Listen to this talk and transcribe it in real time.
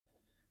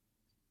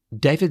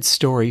David's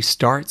story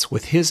starts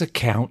with his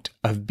account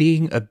of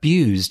being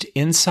abused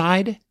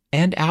inside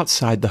and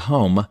outside the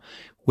home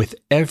with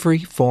every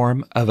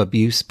form of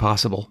abuse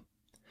possible.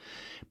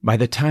 By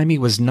the time he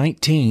was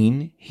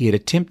 19, he had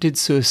attempted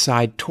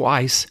suicide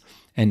twice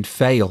and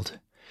failed,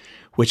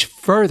 which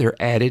further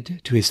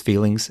added to his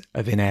feelings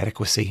of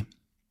inadequacy.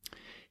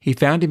 He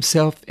found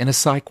himself in a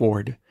psych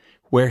ward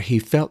where he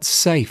felt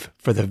safe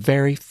for the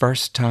very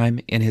first time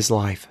in his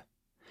life.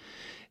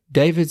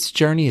 David's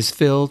journey is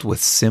filled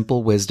with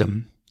simple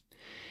wisdom.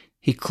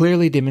 He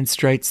clearly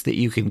demonstrates that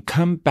you can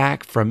come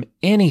back from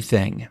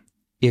anything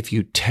if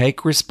you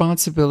take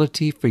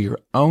responsibility for your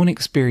own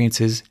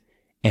experiences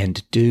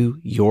and do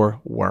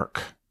your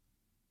work.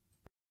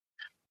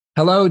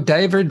 Hello,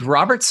 David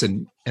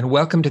Robertson, and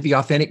welcome to the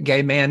Authentic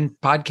Gay Man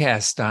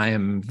podcast. I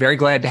am very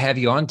glad to have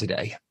you on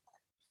today.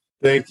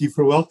 Thank you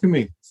for welcoming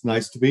me. It's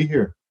nice to be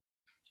here.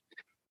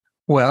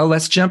 Well,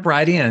 let's jump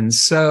right in.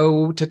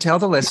 So to tell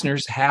the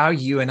listeners how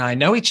you and I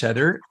know each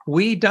other,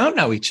 we don't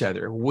know each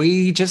other.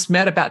 We just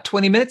met about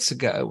 20 minutes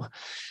ago.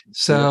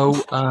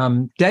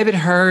 So David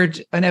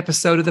heard an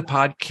episode of the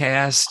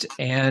podcast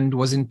and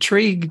was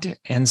intrigued.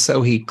 And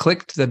so he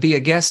clicked the Be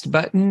a Guest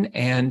button,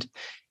 and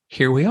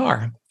here we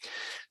are.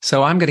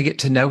 So I'm going to get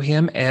to know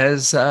him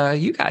as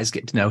you guys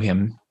get to know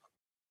him.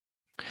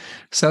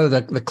 So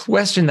the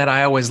question that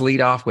I always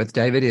lead off with,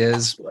 David,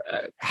 is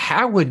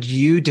how would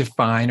you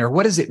define, or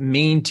what does it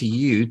mean to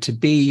you to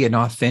be an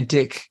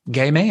authentic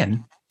gay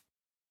man?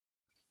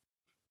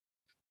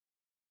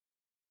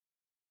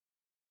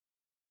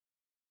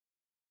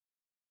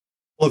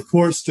 Well, of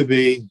course, to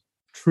be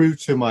true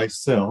to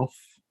myself,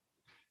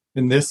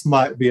 and this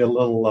might be a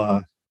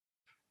little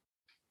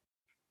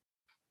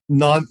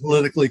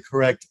non-politically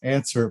correct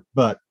answer,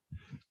 but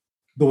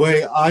the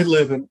way I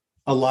live in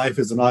a life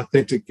as an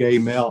authentic gay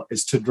male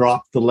is to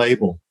drop the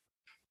label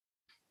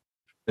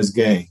as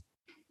gay.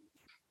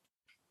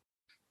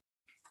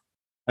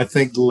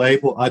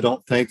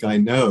 I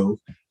know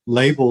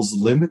labels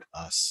limit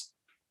us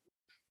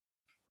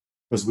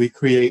because we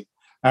create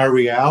our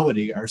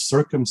reality, our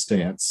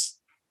circumstance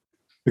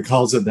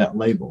because of that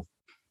label.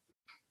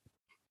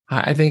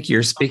 I think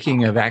you're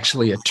speaking of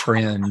actually a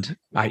trend.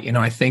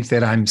 I think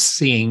that I'm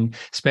seeing,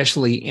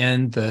 especially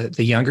in the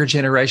younger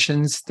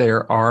generations,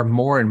 there are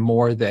more and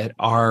more that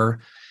are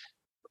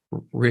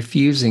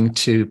refusing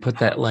to put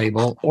that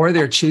label, or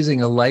they're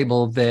choosing a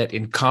label that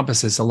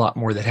encompasses a lot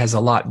more, that has a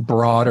lot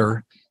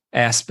broader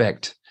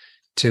aspect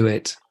to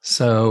it.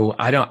 So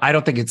I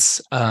don't think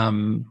it's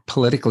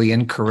politically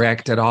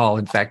incorrect at all.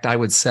 In fact, I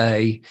would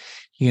say,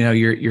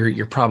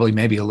 you're probably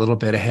maybe a little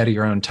bit ahead of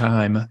your own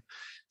time.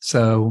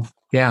 So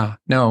yeah,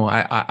 no,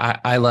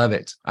 I love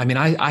it. I mean,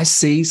 I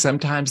see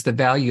sometimes the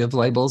value of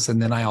labels,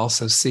 and then I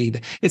also see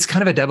that it's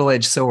kind of a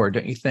double-edged sword,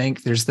 don't you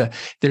think? There's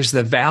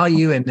the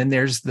value, and then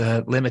there's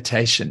the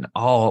limitation,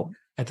 all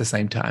at the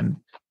same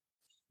time.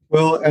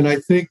 Well, and I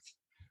think,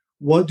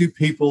 what do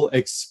people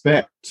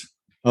expect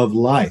of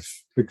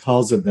life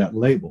because of that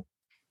label?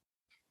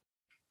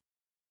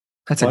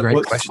 That's a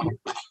great question.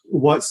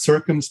 What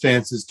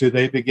circumstances do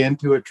they begin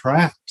to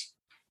attract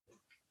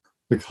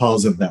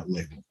because of that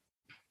label?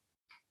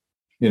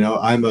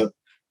 I'm a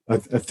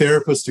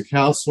therapist, a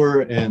counselor,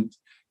 and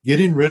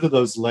getting rid of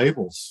those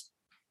labels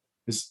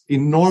is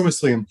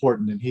enormously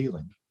important in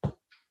healing.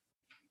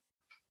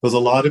 Because a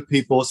lot of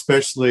people,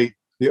 especially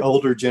the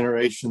older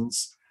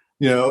generations,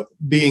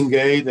 being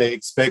gay, they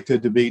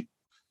expected to be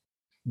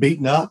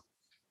beaten up,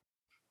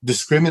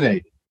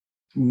 discriminated,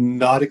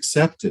 not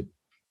accepted.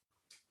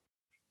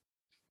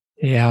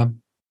 Yeah,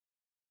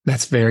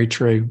 that's very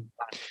true.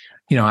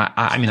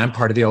 I mean, I'm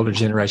part of the older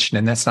generation,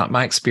 and that's not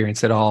my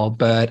experience at all,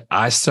 but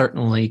I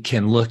certainly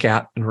can look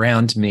out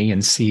around me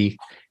and see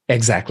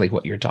exactly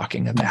what you're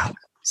talking about.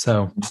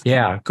 So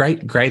yeah,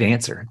 great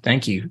answer.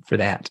 Thank you for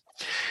that.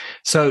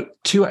 So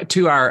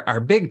to our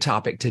big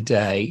topic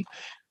today,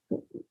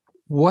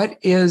 what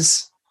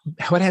has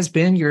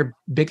been your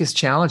biggest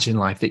challenge in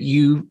life that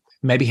you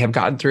maybe have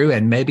gotten through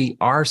and maybe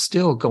are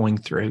still going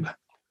through?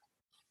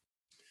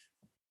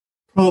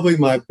 Probably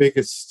my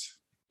biggest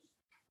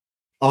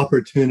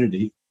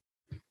opportunity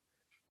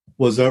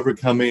was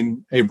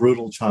overcoming a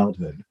brutal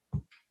childhood.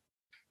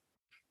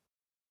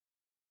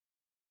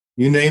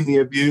 You name the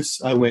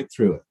abuse, I went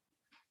through it.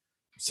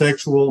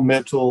 Sexual,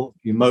 mental,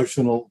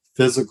 emotional,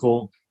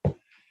 physical.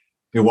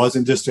 It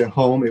wasn't just at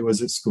home, it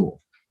was at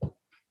school.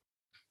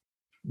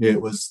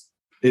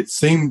 It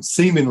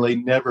seemingly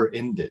never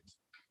ended.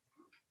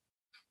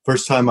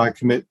 First time I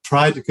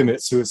tried to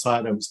commit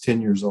suicide, I was 10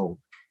 years old,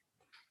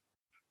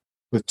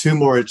 with 2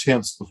 more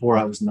attempts before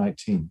I was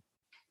 19.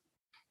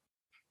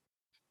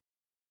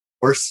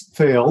 Course,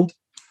 failed,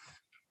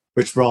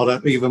 which brought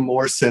up even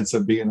more sense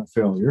of being a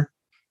failure.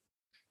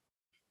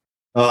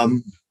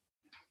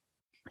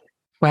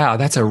 Wow,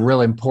 that's a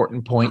real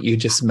important point you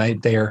just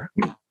made there.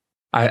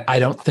 I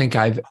don't think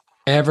I've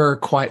ever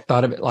quite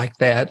thought of it like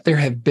that. There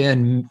have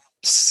been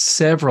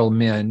several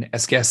men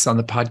as guests on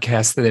the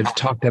podcast that have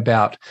talked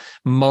about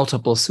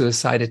multiple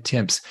suicide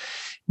attempts,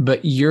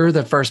 but you're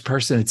the first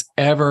person that's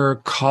ever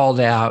called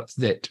out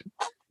that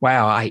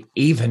wow, I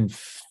even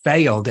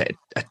failed at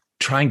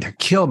trying to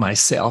kill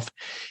myself.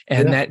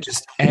 And Yeah. that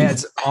just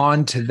adds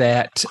on to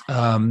that,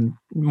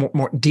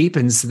 more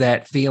deepens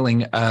that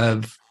feeling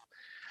of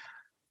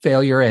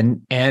failure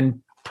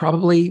and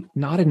probably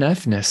not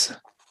enoughness.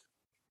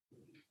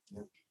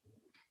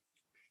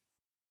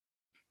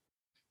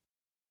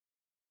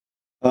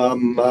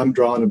 I'm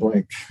drawing a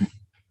blank.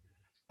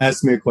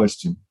 Ask me a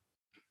question.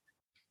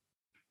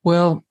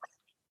 Well,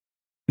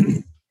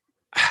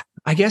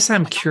 I guess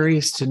I'm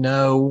curious to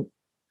know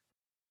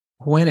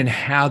when and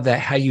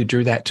how you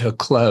drew that to a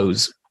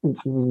close.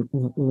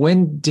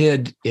 When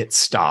did it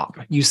stop?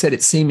 You said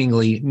it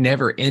seemingly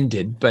never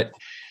ended, but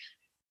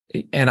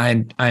and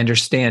I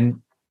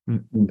understand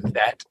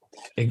that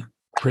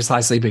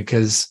precisely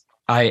because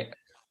I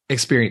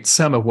experienced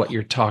some of what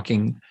you're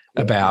talking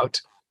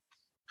about.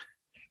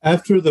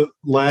 After the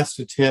last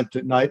attempt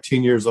at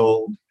 19 years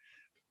old,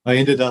 I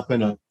ended up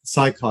in a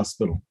psych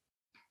hospital.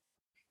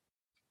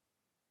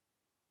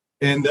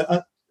 And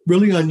the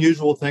really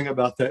unusual thing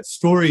about that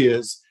story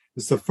is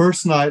it's the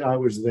first night I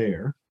was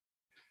there.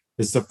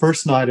 It's the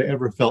first night I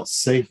ever felt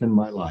safe in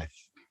my life.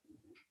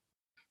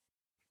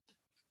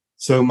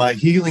 So my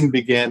healing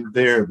began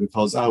there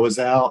because I was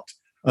out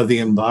of the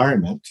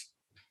environment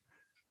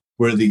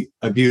where the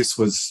abuse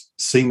was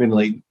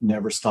seemingly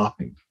never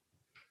stopping.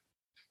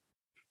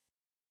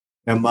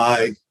 And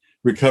my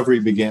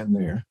recovery began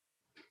there.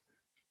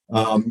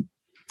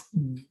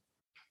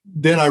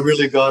 Then I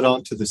really got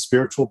onto the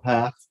spiritual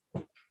path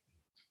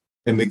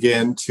and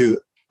began to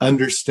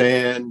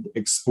understand,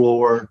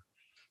 explore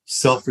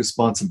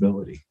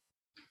self-responsibility.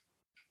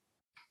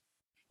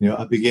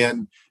 I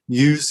began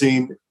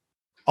using,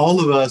 all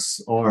of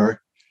us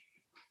are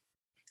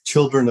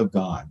children of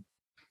God.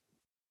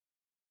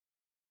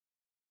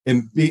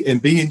 And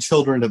being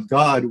children of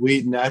God,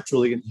 we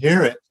naturally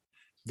inherit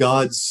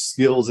God's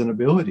skills and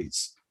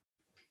abilities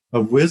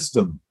of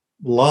wisdom,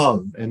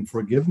 love, and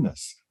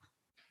forgiveness.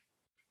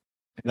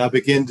 And I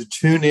began to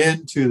tune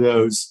into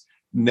those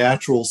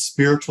natural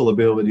spiritual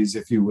abilities,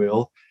 if you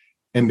will,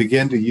 and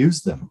begin to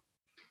use them.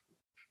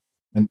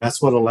 And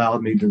that's what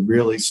allowed me to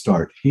really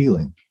start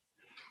healing.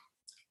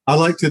 I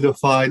like to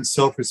define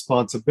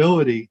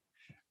self-responsibility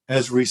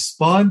as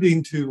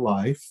responding to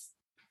life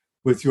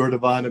with your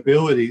divine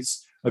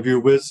abilities of your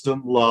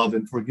wisdom, love,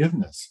 and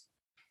forgiveness,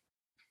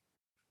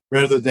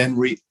 rather than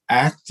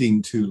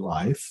reacting to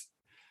life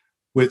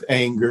with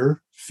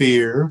anger,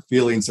 fear,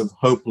 feelings of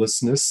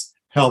hopelessness,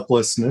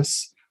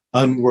 helplessness,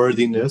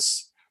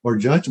 unworthiness, or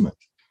judgment.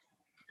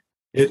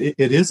 It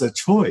is a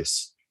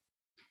choice.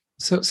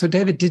 So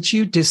David, did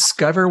you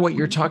discover what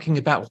you're talking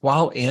about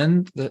while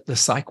in the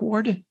psych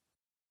ward?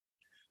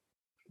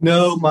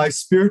 No, my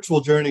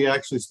spiritual journey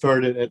actually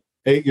started at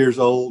 8 years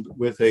old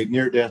with a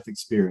near-death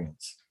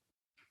experience.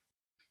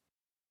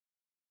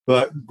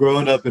 But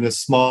growing up in a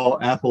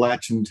small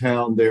Appalachian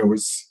town, there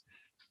was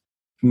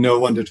no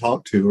one to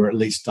talk to, or at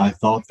least I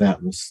thought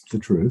that was the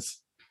truth.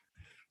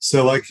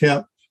 So I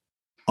kept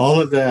all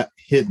of that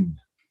hidden.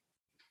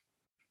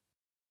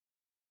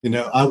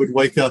 I would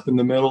wake up in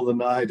the middle of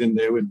the night and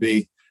there would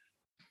be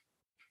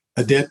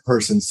a dead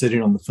person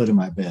sitting on the foot of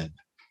my bed.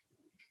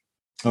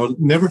 I'll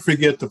never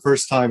forget the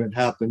first time it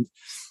happened.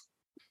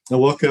 I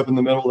woke up in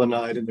the middle of the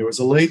night and there was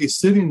a lady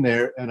sitting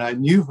there, and I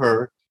knew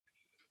her.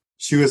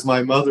 She was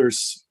my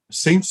mother's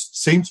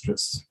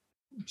seamstress.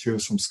 She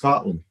was from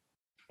Scotland.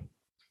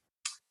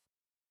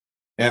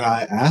 And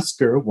I asked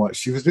her what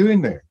she was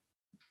doing there.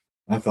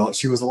 I thought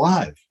she was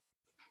alive.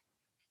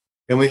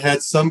 And we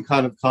had some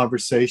kind of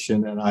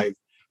conversation, and I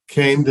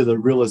came to the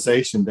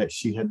realization that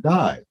she had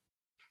died.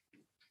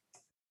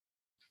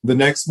 The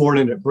next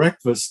morning at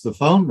breakfast, the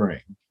phone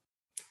rang.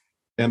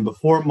 And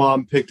before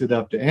Mom picked it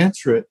up to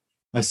answer it,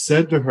 I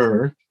said to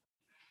her,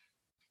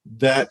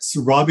 "That's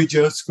Robbie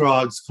Joe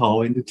Scroggs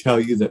calling to tell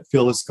you that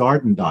Phyllis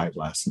Garden died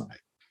last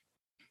night."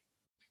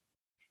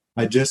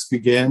 I just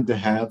began to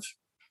have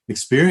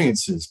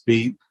experiences,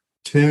 be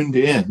tuned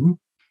in,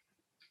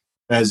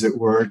 as it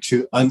were,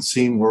 to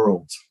unseen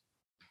worlds.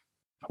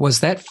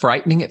 Was that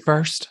frightening at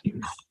first?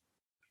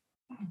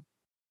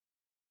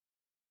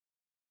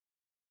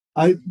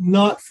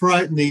 Not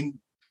frightening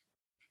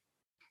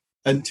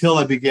until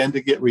I began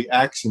to get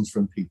reactions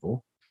from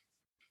people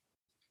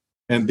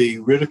and be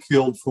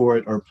ridiculed for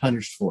it or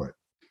punished for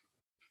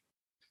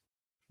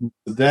it.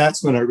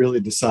 That's when I really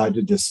decided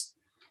to just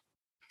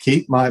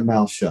keep my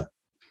mouth shut.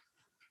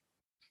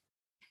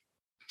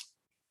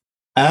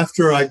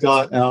 After I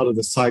got out of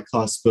the psych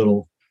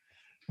hospital,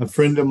 a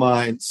friend of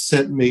mine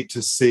sent me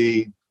to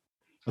see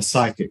a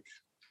psychic.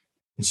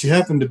 And she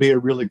happened to be a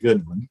really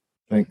good one,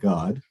 thank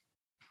God.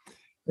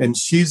 And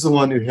she's the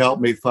one who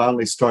helped me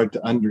finally start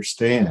to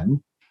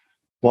understand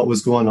what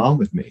was going on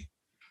with me.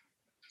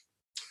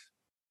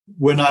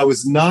 When I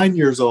was 9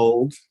 years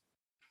old,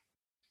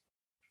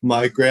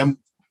 my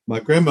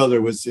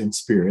grandmother was in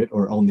spirit,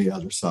 or on the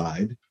other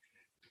side,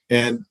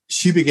 and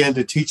she began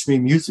to teach me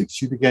music.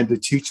 She began to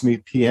teach me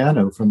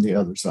piano from the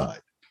other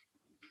side.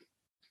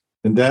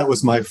 And that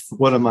was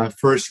one of my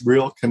first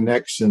real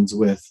connections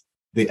with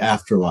the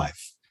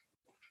afterlife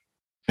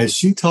And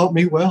she taught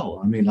me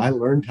well. I mean, I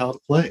learned how to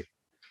play.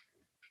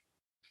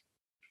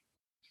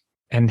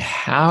 And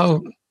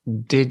how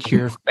did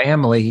your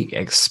family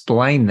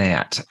explain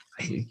that?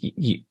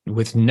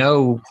 With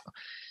no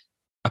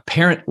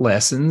apparent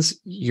lessons,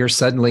 you're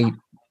suddenly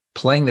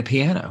playing the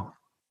piano.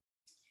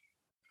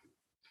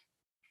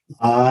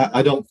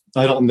 I don't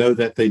know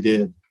that they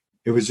did.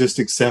 It was just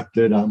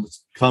accepted. I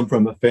come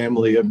from a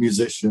family of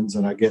musicians,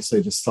 and I guess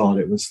they just thought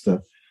it was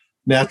the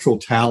natural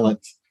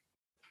talent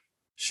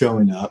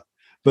showing up.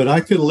 But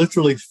I could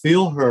literally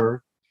feel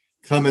her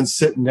come and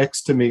sit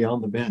next to me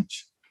on the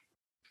bench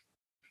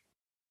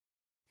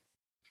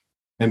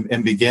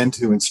and began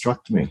to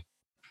instruct me.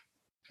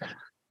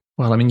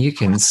 Well, I mean, you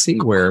can see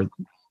where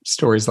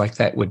stories like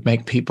that would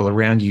make people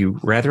around you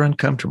rather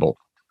uncomfortable.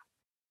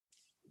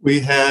 We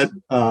had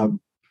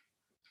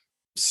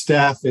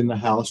staff in the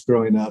house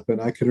growing up, and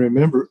I can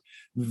remember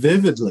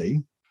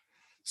vividly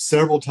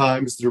several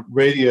times the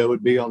radio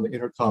would be on the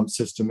intercom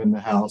system in the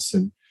house,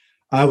 and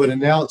I would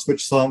announce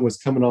which song was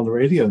coming on the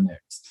radio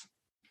next.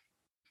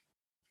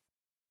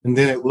 And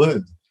then it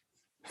would.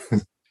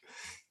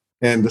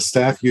 And the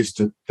staff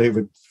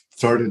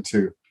started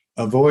to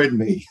avoid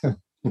me.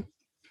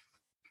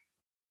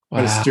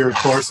 Wow. To steer a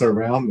course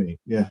around me.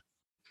 Yeah.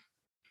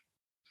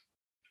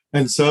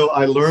 And so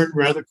I learned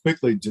rather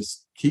quickly,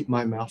 just keep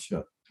my mouth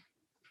shut.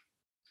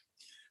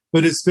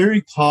 But it's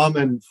very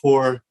common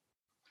for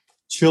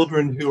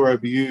children who are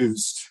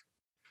abused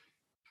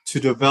to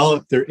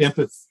develop their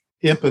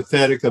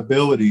empathetic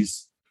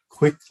abilities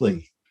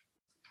quickly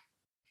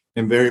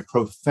and very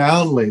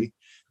profoundly,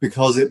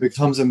 because it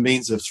becomes a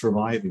means of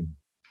surviving.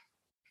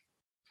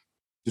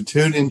 To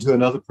tune into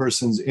another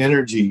person's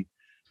energy,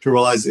 to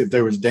realize if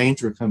there was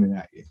danger coming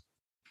at you.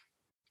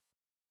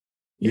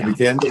 You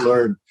begin to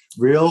learn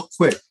real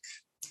quick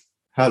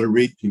how to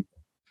read people.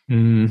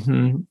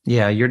 Mm-hmm.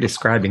 Yeah, you're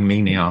describing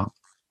me now.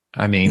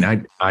 I mean,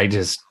 I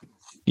just,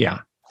 yeah.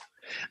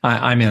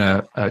 I'm in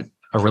a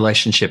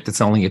relationship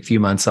that's only a few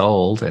months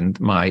old, and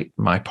my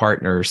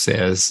partner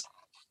says,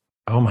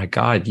 "Oh my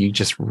God, you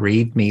just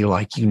read me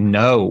like you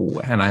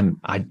know," and I'm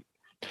like,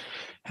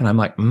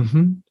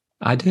 "Mm-hmm,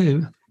 I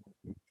do."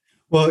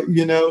 Well,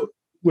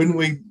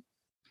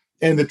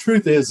 and the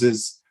truth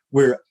is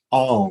we're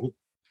all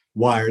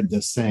wired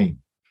the same.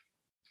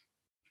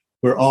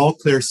 We're all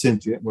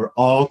clairsentient. We're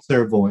all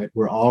clairvoyant.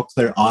 We're all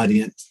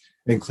clairaudient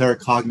and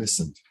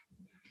claircognizant.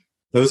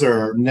 Those are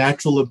our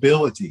natural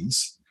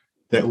abilities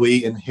that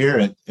we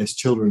inherit as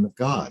children of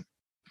God.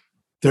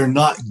 They're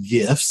not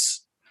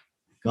gifts.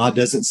 God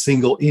doesn't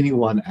single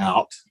anyone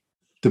out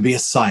to be a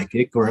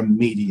psychic or a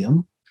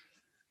medium.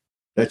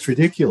 That's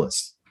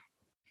ridiculous.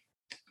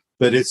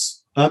 But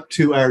it's up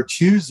to our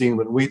choosing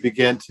when we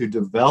begin to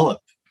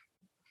develop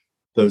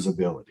those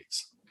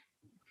abilities.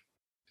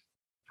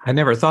 I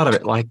never thought of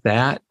it like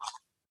that,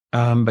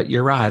 but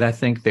you're right. I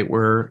think that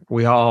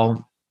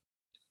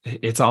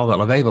it's all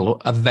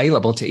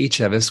available to each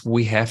of us.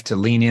 We have to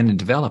lean in and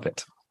develop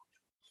it.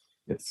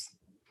 Yes.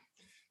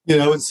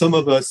 And some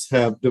of us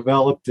have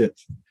developed it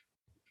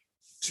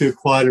to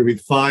quite a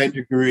refined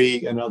degree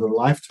in other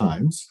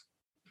lifetimes.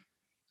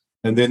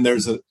 And then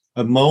there's a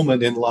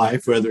moment in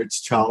life, whether it's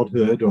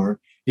childhood or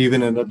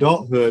even in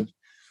adulthood,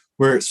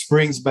 where it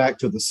springs back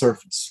to the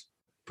surface.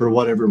 For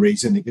whatever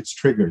reason, it gets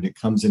triggered. It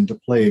comes into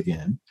play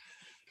again.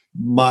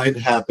 Mine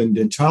happened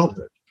in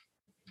childhood.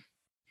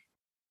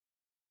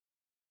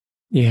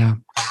 Yeah.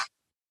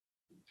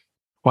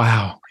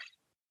 Wow.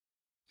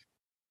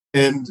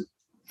 And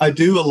I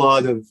do a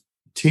lot of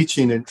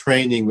teaching and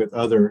training with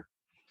other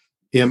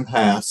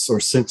empaths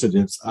or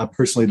sensitives. I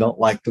personally don't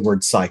like the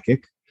word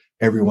psychic.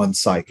 Everyone's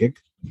psychic.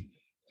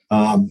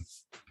 And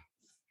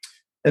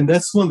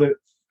that's one that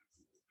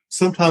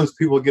sometimes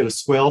people get a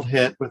swelled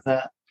head with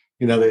that.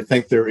 They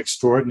think they're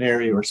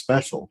extraordinary or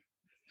special.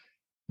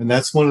 And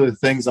that's one of the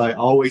things I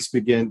always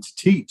begin to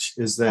teach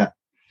is that,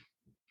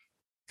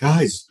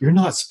 guys, you're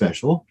not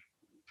special.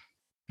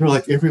 You're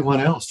like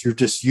everyone else. You're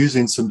just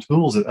using some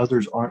tools that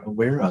others aren't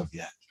aware of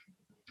yet.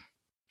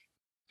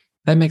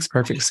 That makes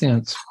perfect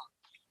sense.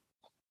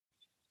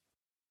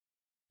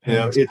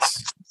 I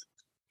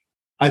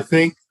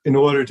think in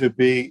order to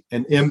be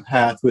an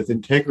empath with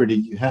integrity,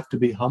 you have to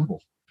be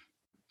humble.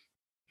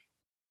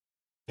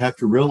 You have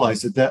to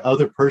realize that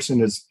other person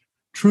is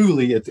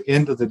truly, at the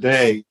end of the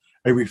day,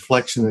 a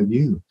reflection of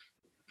you.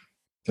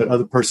 That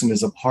other person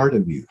is a part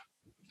of you.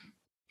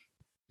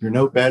 You're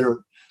no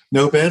better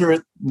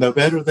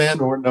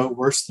than or no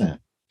worse than.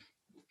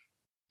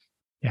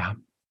 Yeah.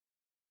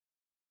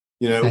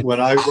 When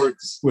I work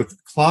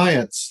with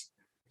clients,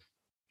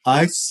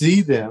 I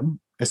see them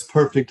as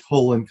perfect,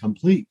 whole, and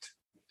complete.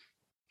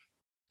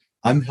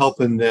 I'm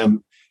helping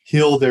them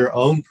heal their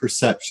own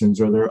perceptions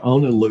or their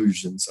own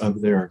illusions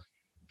of their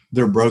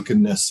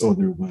brokenness or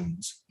their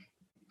wounds.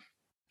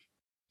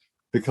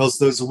 Because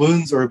those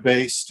wounds are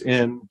based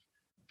in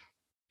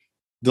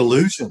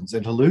delusions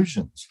and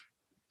illusions.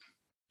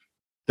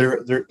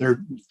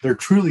 They're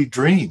truly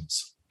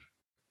dreams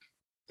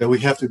that we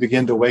have to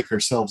begin to wake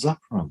ourselves up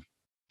from.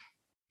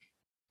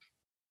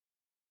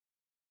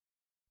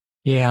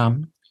 Yeah.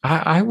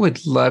 I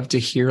would love to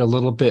hear a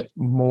little bit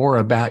more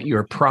about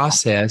your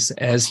process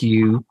as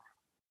you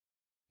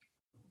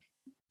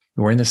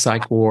were in the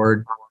psych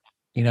ward,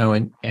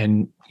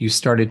 and you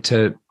started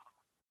to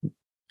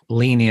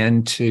lean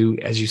into,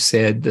 as you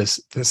said, the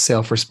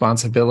self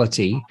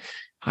responsibility.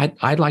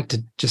 I'd like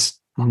to just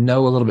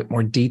know a little bit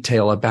more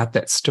detail about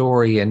that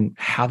story and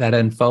how that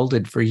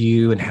unfolded for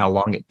you and how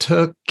long it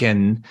took,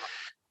 and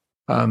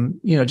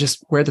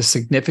just where the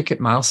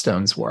significant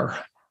milestones were.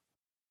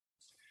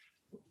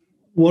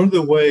 One of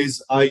the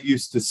ways I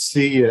used to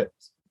see it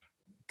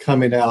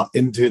coming out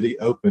into the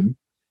open,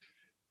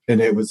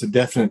 and it was a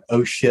definite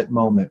oh shit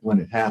moment when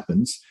it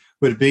happens,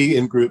 would be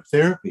in group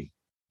therapy.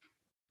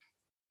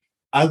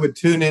 I would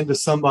tune into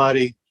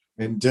somebody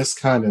and just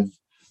kind of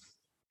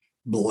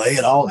lay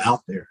it all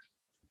out there.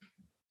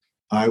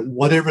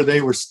 Whatever they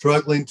were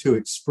struggling to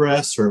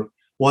express or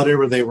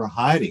whatever they were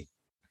hiding,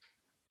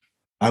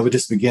 I would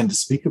just begin to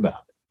speak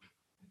about it.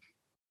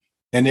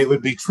 And it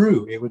would be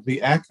true. It would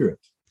be accurate.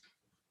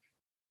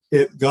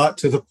 It got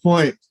to the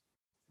point,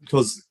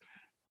 because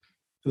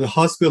the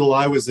hospital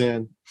I was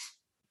in,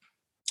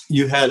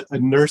 you had a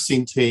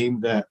nursing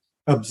team that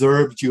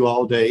observed you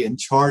all day and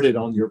charted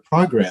on your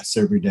progress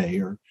every day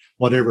or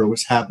whatever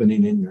was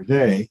happening in your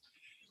day.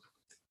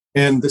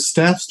 And the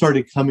staff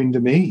started coming to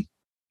me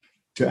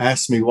to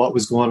ask me what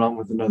was going on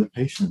with another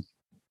patient.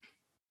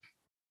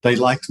 They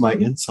liked my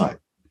insight.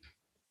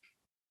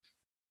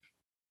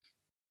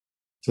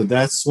 So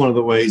that's one of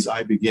the ways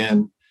I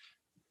began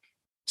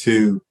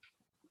to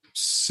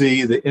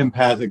see the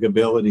empathic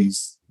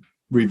abilities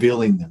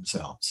revealing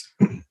themselves.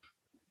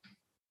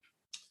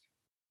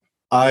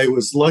 I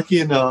was lucky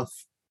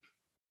enough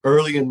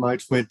early in my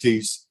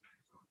 20s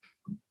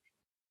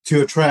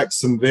to attract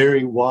some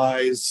very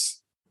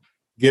wise,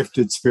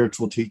 gifted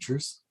spiritual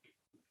teachers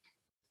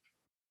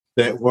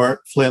that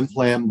weren't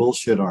flim-flam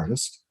bullshit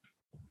artists.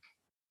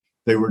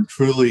 They were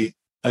truly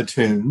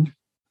attuned,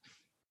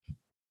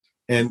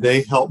 and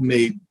they helped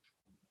me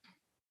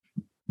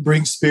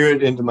bring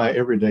spirit into my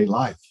everyday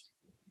life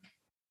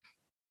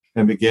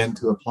and begin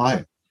to apply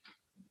it.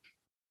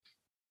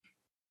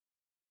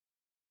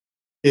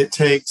 It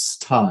takes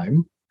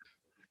time.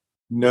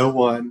 No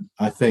one,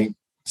 I think,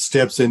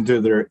 steps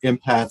into their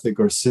empathic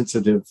or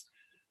sensitive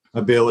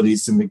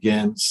abilities and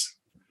begins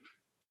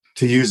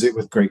to use it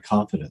with great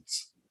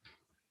confidence.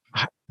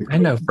 I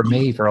know for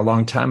me, for a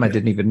long time, I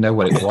didn't even know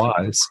what it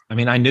was. I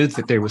mean, I knew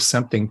that there was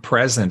something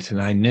present, and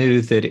I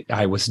knew that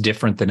I was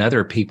different than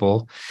other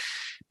people,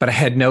 but I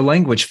had no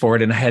language for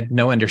it, and I had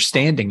no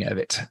understanding of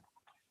it.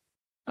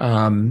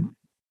 And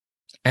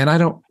I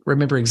don't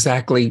remember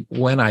exactly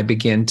when I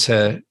began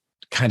to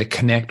kind of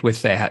connect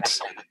with that.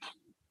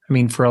 I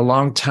mean, for a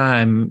long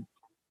time,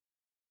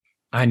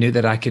 I knew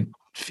that I could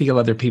feel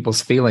other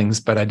people's feelings,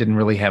 but I didn't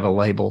really have a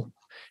label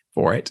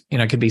for it.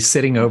 I could be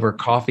sitting over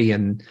coffee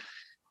and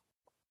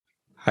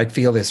I'd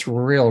feel this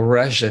real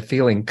rush of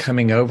feeling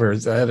coming over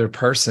the other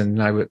person.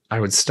 And I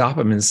would stop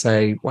them and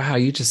say, wow,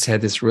 you just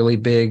had this really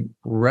big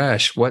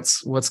rush.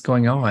 What's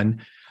going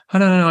on? Oh,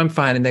 no, I'm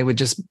fine. And they would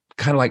just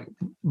kind of like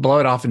blow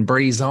it off and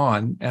breeze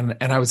on. And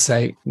I would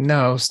say,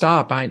 no,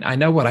 stop. I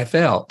know what I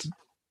felt.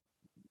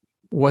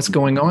 What's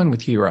going on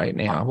with you right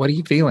now? What are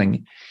you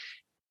feeling?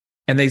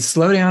 And they'd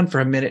slow down for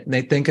a minute and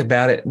they'd think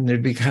about it. And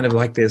there'd be kind of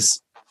like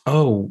this,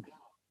 oh,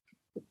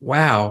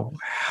 wow,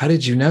 how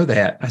did you know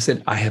that? I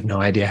said, I have no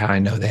idea how I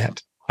know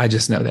that. I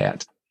just know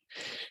that.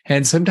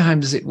 And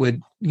sometimes it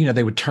would,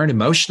 they would turn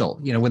emotional.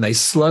 When they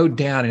slowed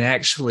down and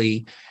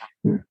actually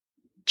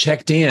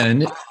checked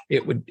in,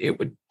 it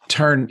would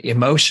turn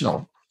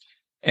emotional.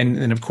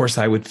 And of course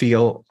I would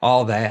feel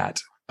all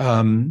that.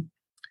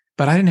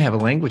 But I didn't have a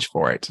language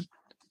for it.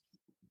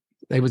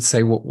 They would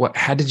say, well,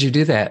 how did you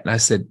do that? And I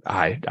said,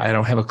 I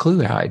don't have a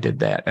clue how I did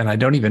that. And I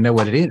don't even know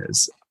what it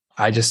is.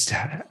 I'm just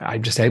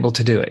able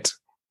to do it.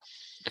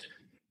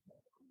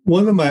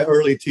 One of my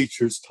early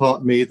teachers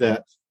taught me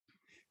that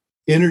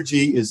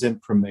energy is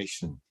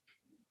information.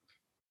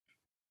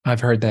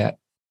 I've heard that.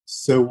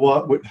 So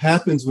what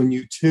happens when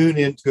you tune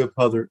into a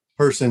other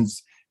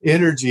person's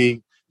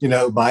energy,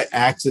 by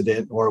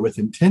accident or with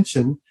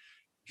intention,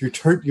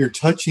 you're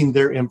touching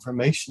their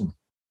information.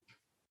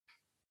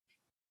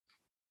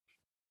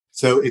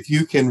 So if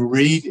you can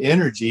read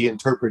energy,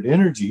 interpret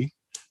energy,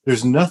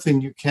 there's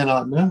nothing you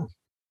cannot know,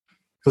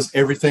 because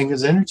everything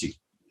is energy.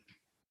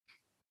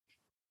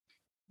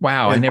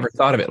 Wow, I never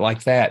thought of it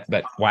like that,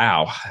 but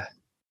wow.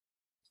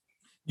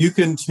 You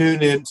can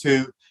tune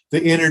into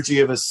the energy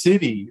of a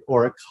city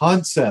or a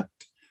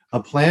concept,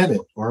 a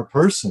planet or a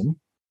person,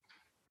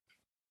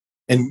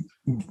 and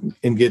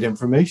get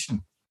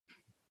information.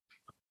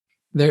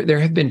 There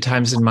have been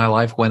times in my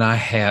life when I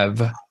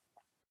have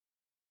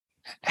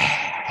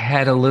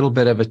had a little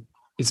bit of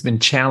it's been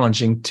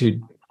challenging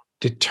to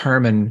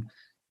determine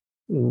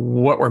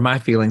what were my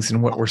feelings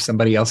and what were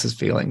somebody else's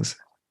feelings.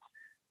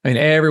 I mean,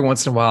 every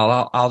once in a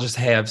while, I'll just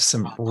have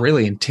some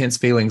really intense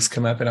feelings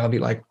come up, and I'll be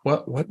like,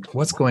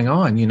 "What's going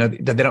on?"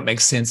 They don't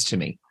make sense to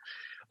me,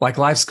 like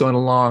life's going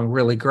along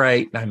really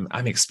great.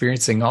 I'm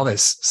experiencing all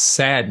this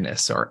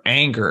sadness or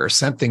anger or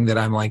something that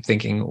I'm like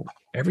thinking,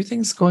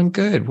 everything's going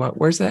good.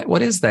 Where's that?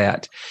 What is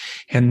that?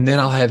 And then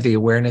I'll have the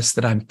awareness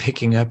that I'm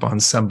picking up on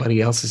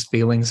somebody else's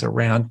feelings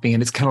around me.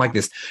 And it's kind of like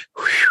this,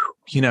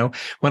 whew,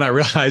 when I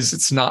realize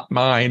it's not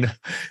mine,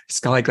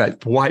 it's kind of like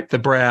that wipe the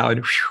brow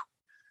and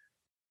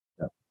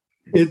whew.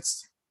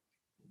 It's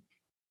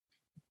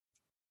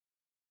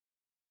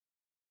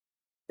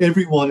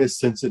everyone is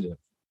sensitive.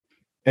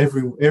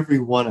 Every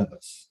one of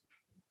us.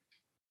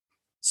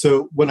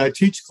 So when I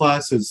teach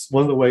classes,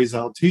 one of the ways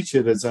I'll teach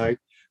it is I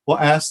will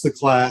ask the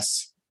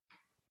class,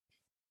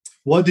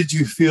 what did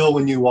you feel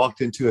when you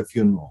walked into a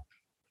funeral?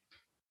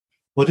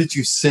 What did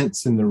you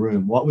sense in the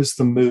room? What was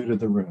the mood of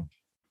the room?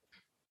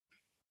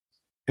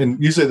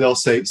 And usually they'll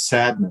say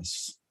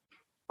sadness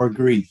or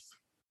grief.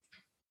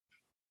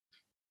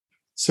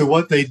 So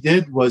what they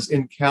did was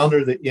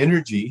encounter the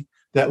energy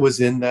that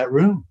was in that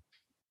room.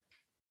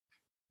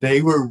 They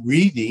were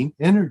reading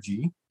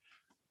energy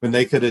when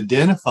they could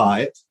identify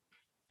it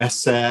as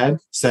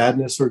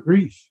sadness, or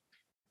grief.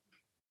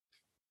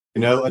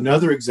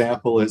 Another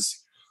example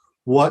is,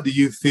 what do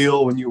you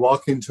feel when you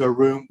walk into a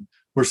room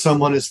where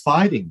someone is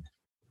fighting?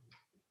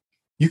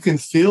 You can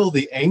feel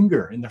the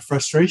anger and the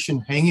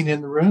frustration hanging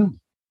in the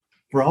room.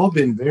 We've all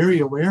been very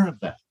aware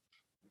of that.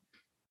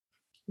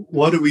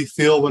 What do we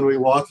feel when we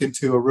walk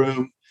into a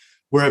room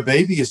where a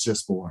baby is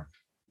just born?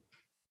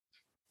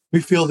 We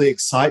feel the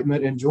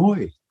excitement and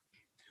joy.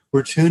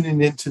 We're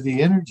tuning into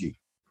the energy.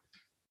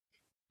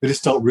 We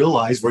just don't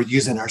realize we're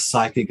using our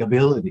psychic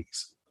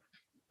abilities.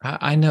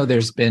 I know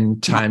there's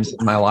been times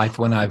in my life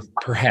when I've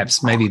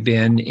perhaps maybe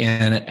been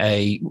in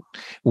a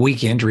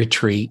weekend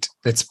retreat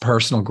that's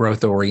personal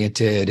growth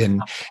oriented,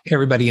 and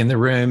everybody in the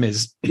room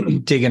is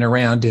digging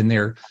around in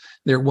their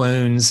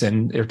wounds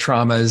and their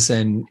traumas,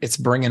 and it's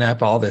bringing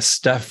up all this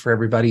stuff for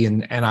everybody.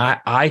 And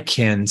I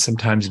can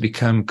sometimes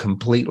become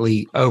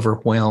completely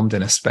overwhelmed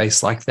in a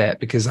space like that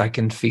because I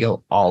can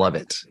feel all of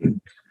it.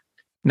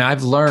 Now,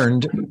 I've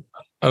learned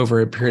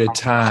over a period of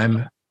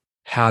time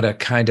how to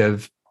kind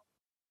of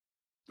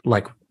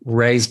like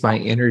raise my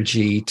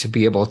energy to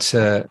be able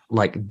to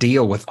like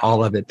deal with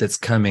all of it that's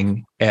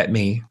coming at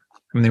me.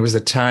 I mean, there was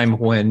a time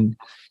when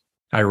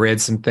I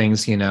read some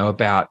things,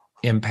 about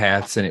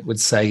empaths, and it would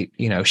say,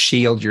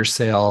 shield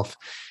yourself.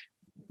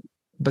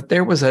 But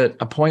there was a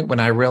point when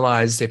I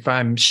realized if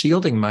I'm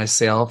shielding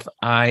myself,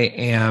 I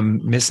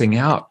am missing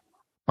out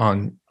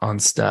on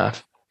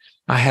stuff.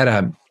 I had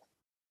a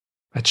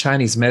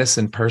Chinese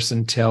medicine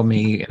person tell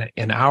me,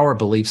 in our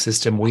belief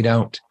system, we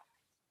don't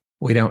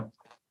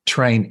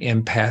train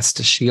empaths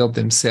to shield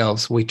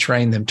themselves. We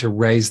train them to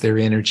raise their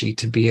energy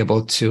to be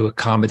able to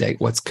accommodate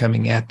what's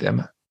coming at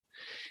them.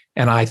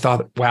 And I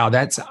thought, wow,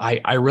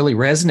 I really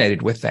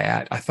resonated with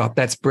that. I thought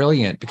that's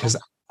brilliant, because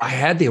I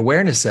had the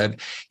awareness of,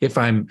 if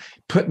I'm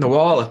putting the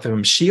wall, if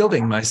I'm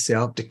shielding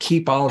myself to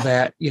keep all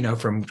that,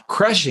 from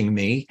crushing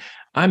me,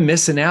 I'm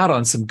missing out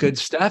on some good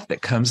stuff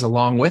that comes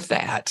along with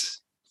that.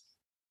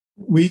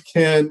 We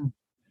can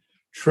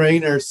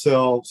train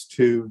ourselves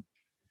to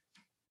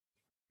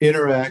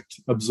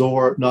interact,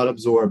 not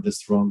absorb, this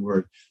is the wrong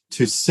word,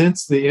 to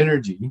sense the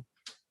energy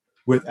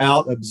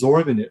without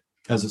absorbing it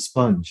as a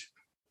sponge.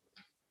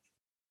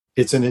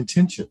 It's an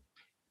intention.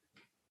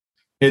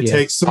 It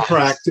takes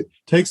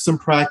some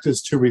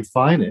practice to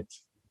refine it.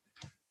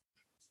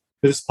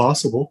 But it's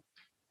possible.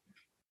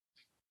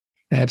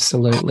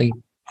 Absolutely.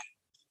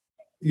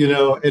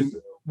 And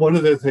one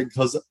of the things,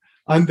 because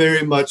I'm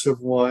very much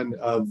of one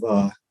of,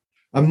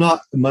 I'm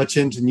not much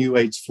into New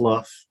Age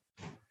fluff,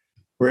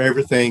 where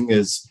everything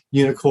is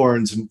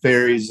unicorns and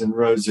fairies and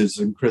roses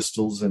and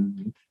crystals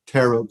and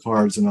tarot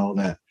cards and all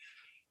that.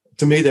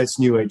 To me, that's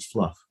New Age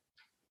fluff.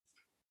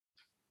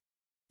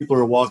 People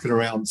are walking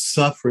around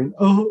suffering.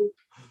 Oh,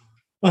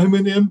 I'm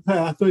an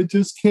empath. I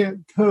just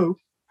can't cope.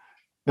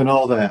 And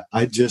all that.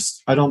 I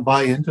don't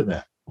buy into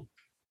that.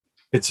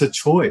 It's a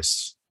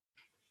choice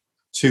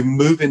to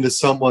move into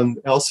someone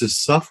else's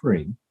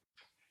suffering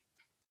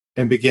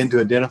and begin to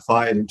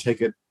identify it and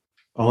take it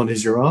on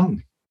as your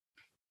own.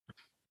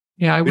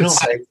 Yeah, I would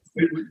say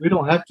we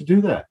don't have to do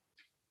that.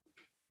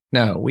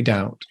 No, we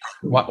don't.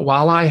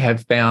 While I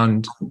have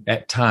found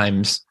at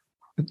times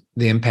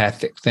the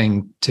empathic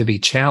thing to be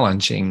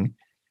challenging,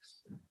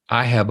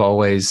 I've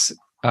always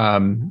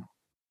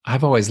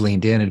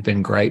leaned in and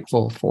been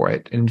grateful for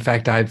it. In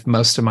fact, I've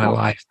most of my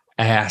life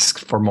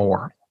asked for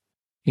more.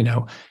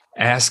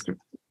 Ask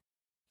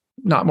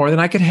not more than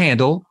I could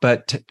handle,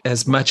 but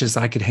as much as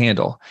I could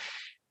handle.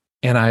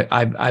 And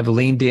I've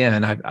leaned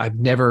in. I've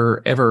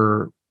never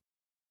ever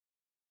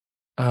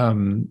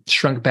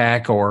shrunk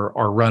back or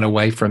run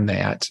away from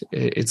that.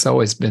 It's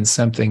always been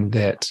something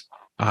that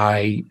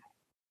I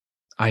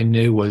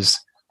knew was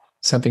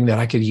something that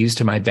I could use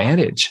to my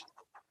advantage,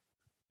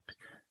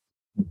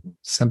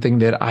 something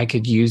that I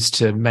could use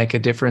to make a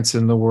difference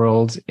in the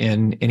world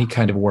in any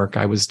kind of work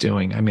I was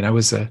doing. I mean, I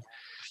was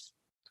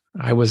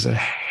a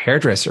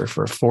hairdresser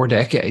for 4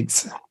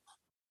 decades,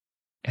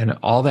 and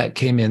all that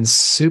came in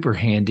super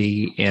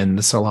handy in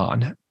the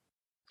salon.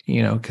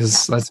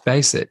 because let's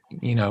face it,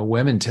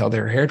 women tell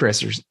their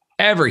hairdressers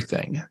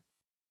everything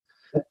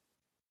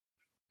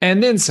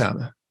and then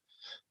some.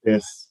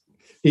 Yes.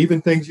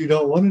 Even things you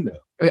don't want to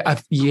know.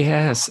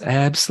 Yes,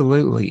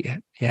 absolutely.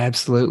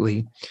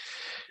 Absolutely.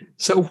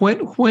 So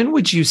when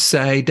would you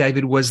say,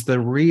 David, was the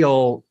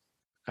real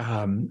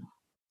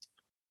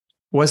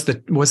was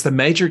the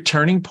major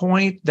turning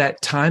point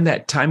that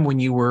time when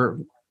you were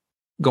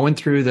going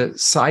through the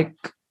psych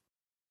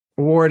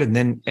ward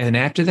and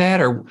after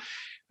that, or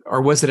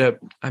was it a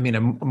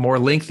more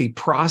lengthy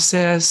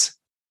process?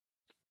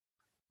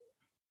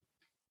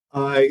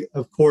 I,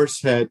 of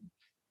course, had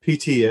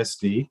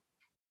PTSD.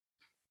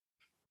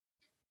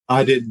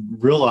 I didn't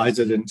realize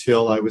it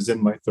until I was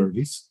in my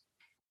 30s.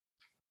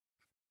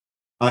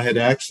 I had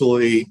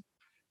actually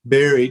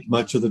buried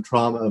much of the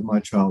trauma of my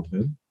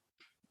childhood.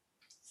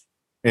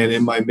 And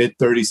in my mid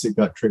 30s, it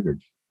got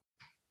triggered.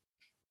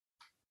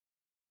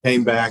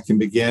 Came back and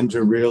began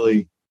to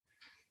really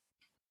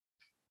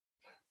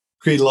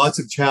create lots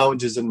of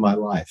challenges in my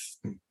life.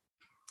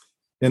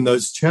 And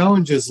those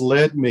challenges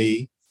led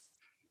me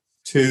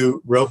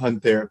to Rohan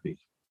therapy,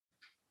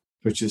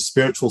 which is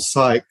spiritual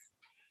psych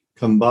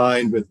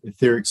combined with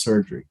etheric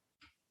surgery.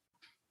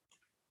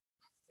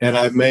 And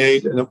I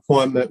made an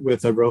appointment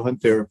with a Rohan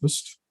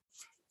therapist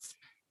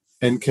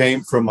and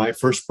came from my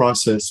first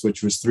process,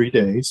 which was 3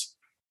 days.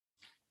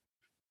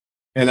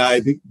 And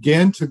I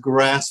began to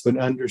grasp and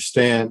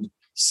understand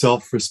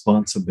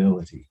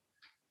self-responsibility,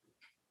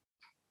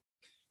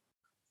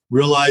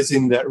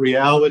 realizing that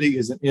reality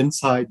is an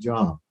inside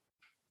job.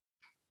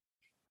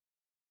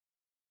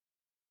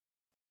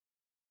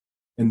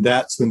 And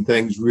that's when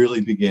things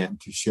really began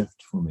to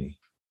shift for me.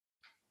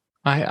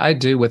 I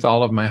do with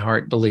all of my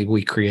heart believe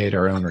we create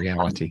our own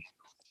reality.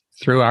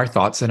 Through our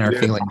thoughts and our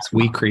feelings,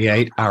 we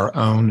create our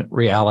own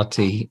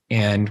reality.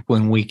 And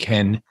when we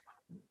can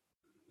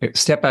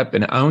step up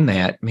and own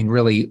that,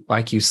 really,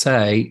 like you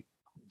say,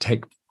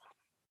 take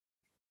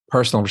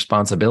personal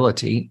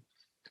responsibility.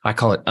 I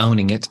call it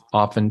owning it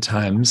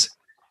oftentimes.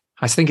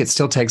 I think it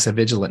still takes a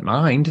vigilant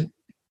mind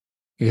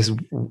because,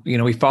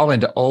 we fall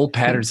into old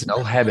patterns and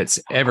old habits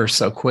ever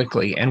so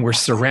quickly. And we're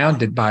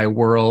surrounded by a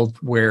world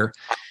where,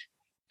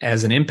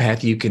 as an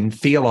empath, you can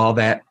feel all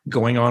that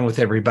going on with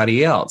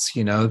everybody else.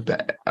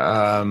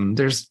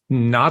 There's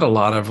not a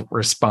lot of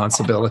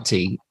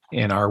responsibility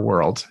in our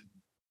world.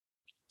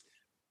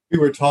 We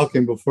were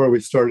talking before we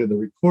started the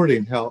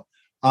recording how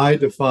I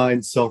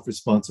define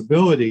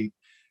self-responsibility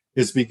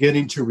is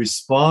beginning to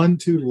respond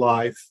to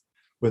life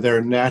with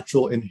our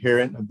natural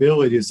inherent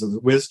abilities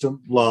of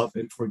wisdom, love,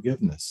 and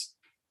forgiveness.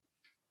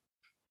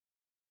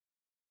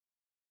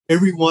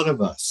 Every one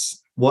of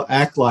us will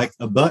act like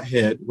a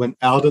butthead when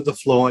out of the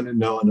flowing and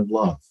knowing of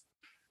love.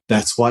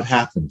 That's what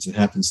happens. It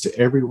happens to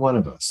every one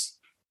of us.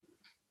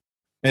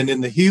 And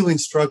in the healing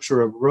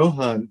structure of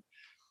Rohan,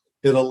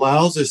 it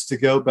allows us to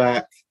go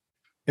back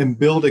and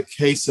build a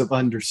case of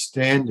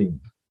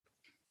understanding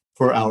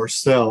for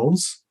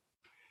ourselves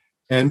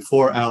and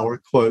for our,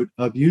 quote,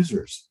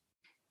 abusers.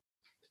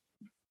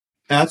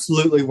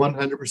 Absolutely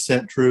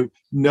 100% true.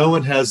 No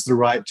one has the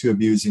right to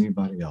abuse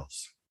anybody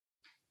else.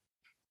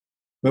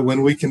 But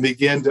when we can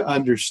begin to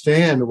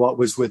understand what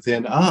was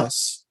within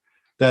us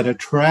that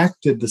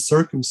attracted the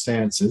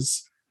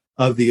circumstances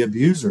of the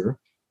abuser,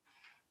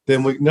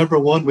 then number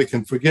one, we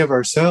can forgive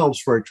ourselves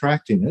for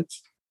attracting it.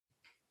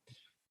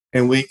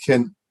 And we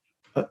can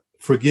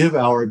forgive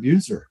our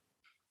abuser.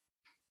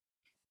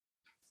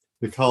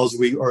 Because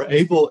we are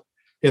able,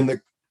 in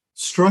the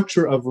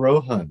structure of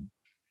Rohan,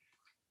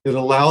 it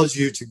allows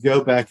you to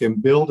go back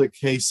and build a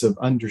case of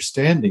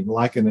understanding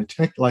like a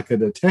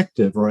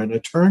detective or an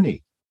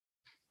attorney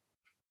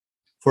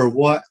for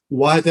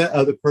why that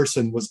other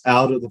person was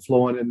out of the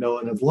flowing and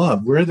knowing of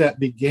love, where that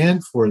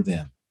began for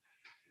them.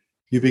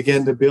 You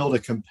begin to build a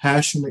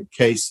compassionate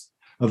case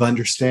of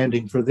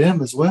understanding for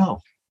them as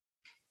well.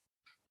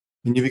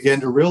 And you begin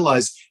to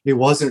realize it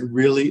wasn't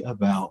really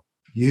about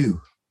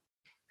you.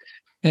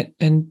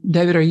 And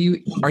David, are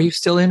you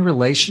still in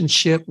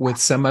relationship with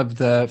some of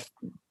the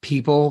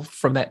people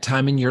from that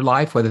time in your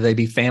life, whether they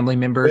be family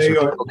members or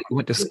people that you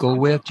went to school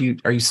with?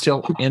 Are you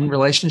still in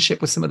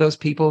relationship with some of those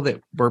people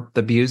that were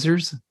the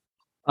abusers?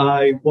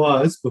 I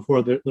was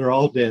before. They're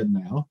all dead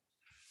now.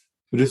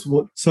 But it's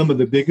some of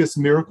the biggest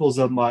miracles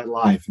of my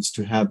life is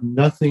to have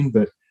nothing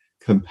but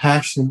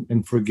compassion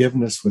and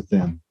forgiveness with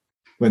them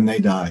when they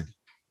died.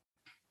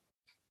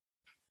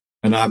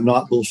 And I'm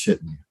not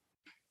bullshitting you.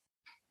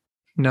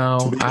 No,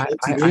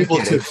 to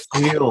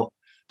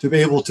be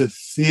able to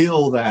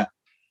feel that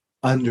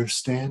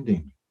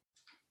understanding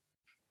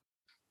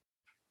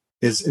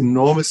is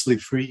enormously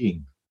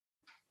freeing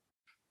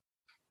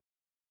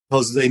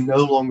because they no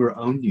longer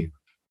own you.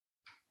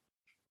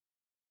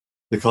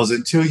 Because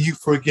until you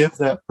forgive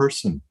that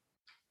person,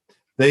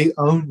 they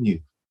own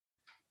you.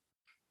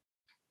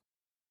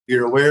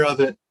 You're aware of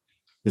it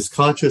as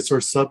conscious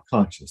or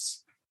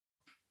subconscious.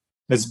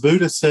 As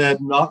Buddha said,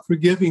 not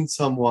forgiving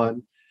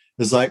someone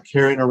is like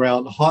carrying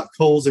around hot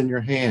coals in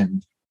your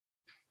hand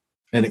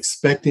and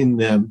expecting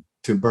them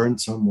to burn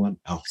someone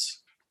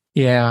else.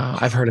 Yeah,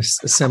 I've heard a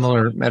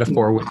similar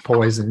metaphor with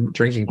poison,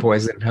 drinking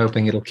poison,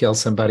 hoping it'll kill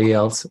somebody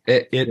else.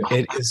 Yeah.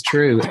 It is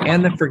true,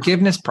 and the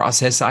forgiveness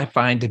process I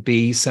find to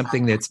be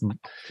something that's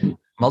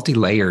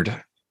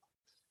multi-layered.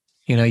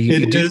 You know, you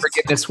It do is.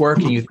 forgiveness work,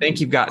 and you think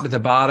you've gotten to the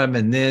bottom,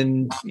 and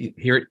then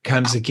here it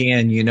comes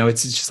again. You know,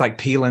 it's just like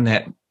peeling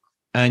that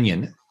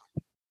onion.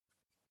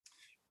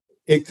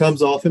 It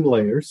comes off in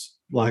layers,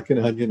 like an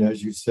onion,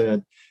 as you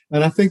said.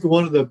 And I think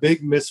one of the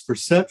big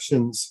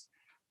misperceptions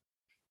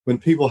when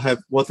people have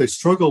what they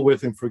struggle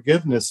with in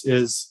forgiveness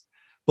is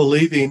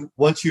believing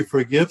once you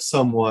forgive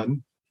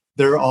someone,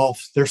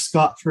 they're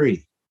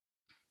scot-free.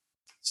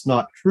 It's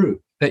not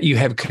true. That you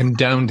have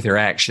condoned their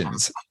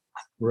actions.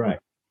 Right.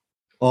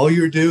 All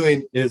you're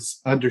doing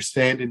is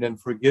understanding and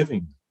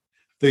forgiving.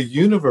 The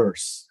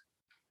universe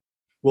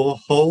will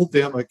hold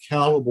them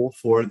accountable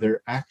for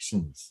their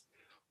actions.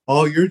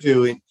 All you're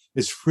doing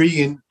is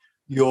freeing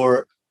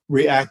your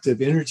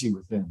reactive energy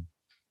within.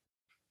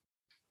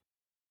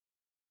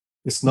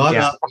 It's not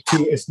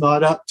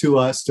up to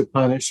us to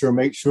punish or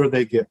make sure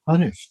they get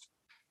punished.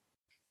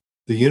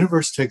 The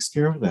universe takes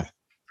care of that.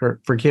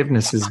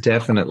 Forgiveness is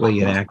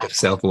definitely an act of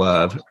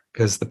self-love,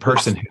 because the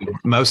person who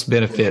most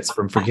benefits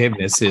from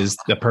forgiveness is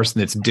the person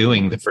that's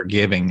doing the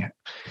forgiving.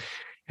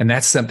 And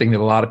that's something that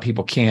a lot of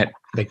people can't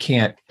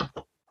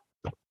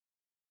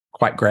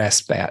quite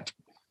grasp that.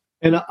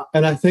 And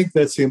I think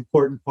that's the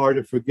important part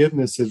of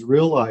forgiveness is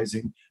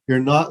realizing you're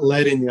not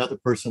letting the other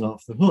person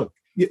off the hook.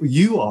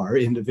 You are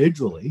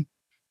individually,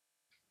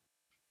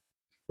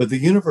 but the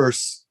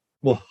universe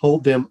will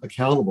hold them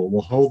accountable,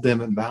 will hold them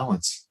in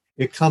balance.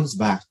 It comes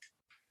back.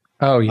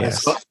 Oh,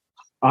 yes.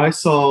 I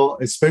saw,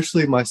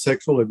 especially my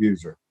sexual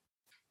abuser,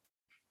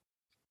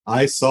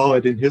 I saw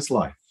it in his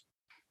life.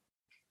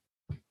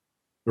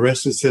 The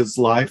rest of his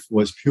life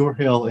was pure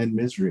hell and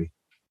misery.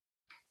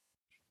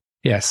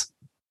 Yes.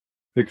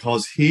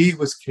 Because he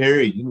was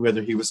carrying,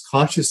 whether he was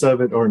conscious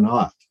of it or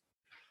not,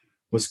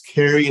 was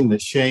carrying the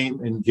shame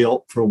and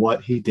guilt for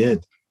what he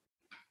did.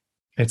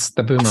 It's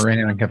the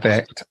boomerang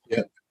effect.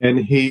 Yeah. And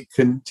he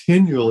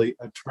continually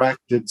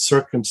attracted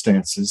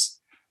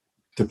circumstances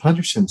to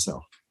punish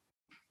himself.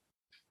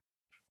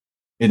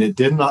 And it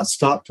did not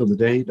stop till the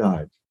day he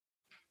died.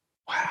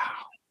 Wow.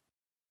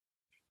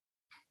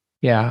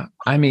 Yeah.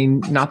 I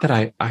mean, not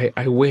that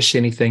I wish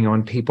anything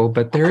on people,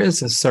 but there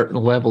is a certain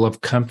level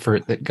of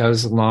comfort that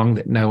goes along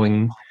that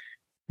knowing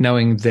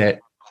that,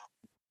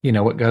 you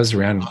know, what goes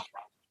around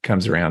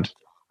comes around.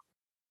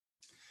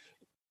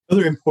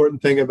 Another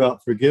important thing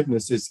about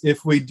forgiveness is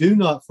if we do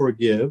not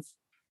forgive,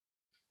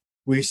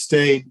 we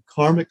stay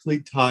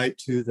karmically tied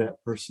to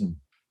that person.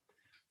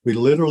 We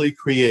literally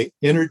create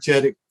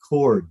energetic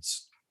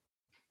cords.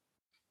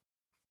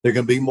 There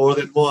can be more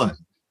than one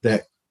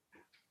that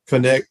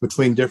connect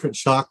between different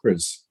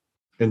chakras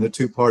in the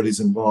two parties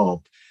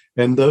involved.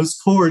 And those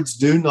cords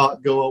do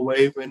not go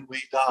away when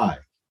we die.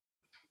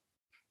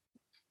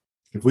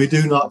 If we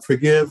do not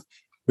forgive,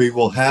 we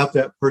will have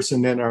that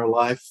person in our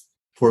life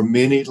for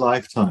many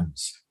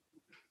lifetimes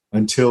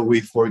until we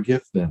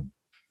forgive them.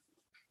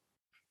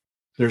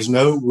 There's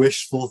no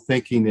wishful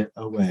thinking it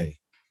away.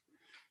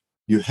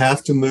 You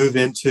have to move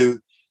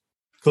into,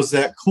 because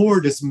that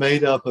cord is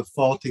made up of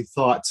faulty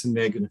thoughts and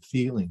negative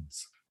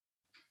feelings.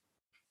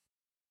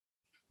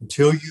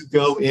 Until you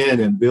go in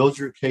and build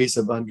your case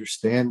of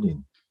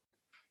understanding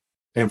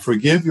and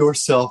forgive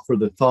yourself for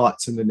the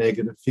thoughts and the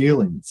negative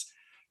feelings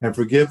and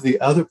forgive the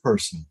other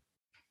person,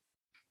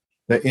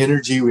 the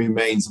energy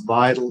remains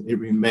vital, it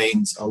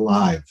remains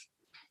alive.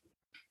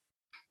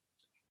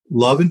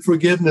 Love and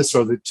forgiveness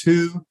are the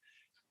two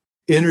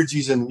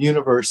energies in the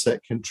universe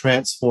that can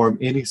transform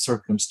any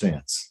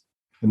circumstance.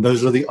 And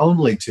those are the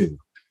only two,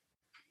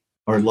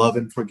 are love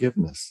and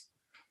forgiveness.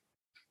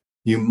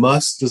 You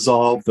must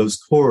dissolve those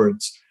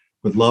cords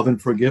with love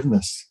and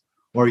forgiveness,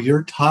 or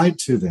you're tied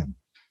to them.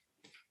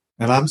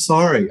 And I'm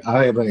sorry,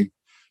 I am a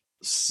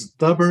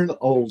stubborn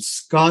old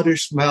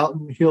Scottish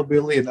mountain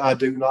hillbilly, and I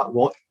do not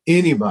want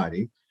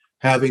anybody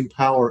having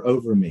power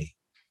over me.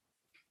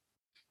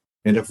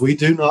 And if we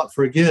do not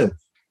forgive,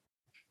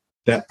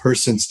 that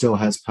person still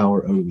has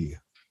power over you.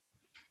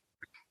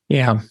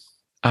 Yeah,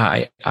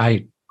 I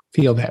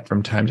feel that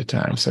from time to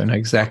time. So I know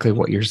exactly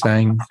what you're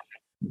saying.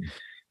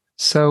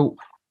 So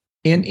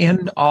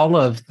in all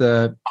of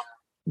the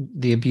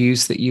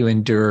abuse that you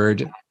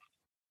endured,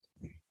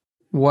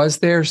 was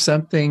there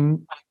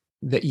something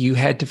that you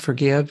had to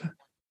forgive?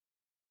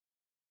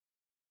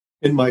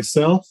 In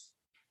myself?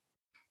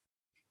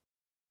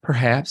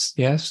 Perhaps,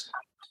 yes.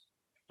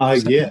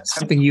 Yes.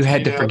 Something you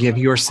had to forgive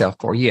yourself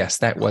for. Yes,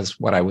 that was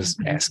what I was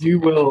asking. You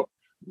will,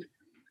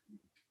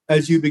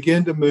 as you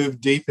begin to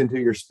move deep into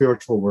your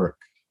spiritual work,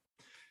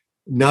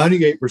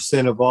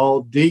 98% of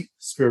all deep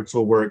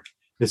spiritual work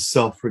is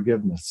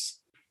self-forgiveness.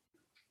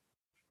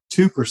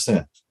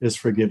 2% is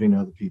forgiving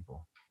other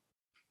people.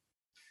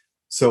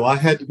 So I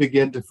had to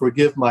begin to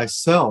forgive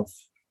myself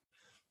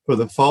for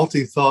the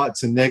faulty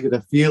thoughts and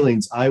negative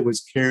feelings I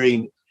was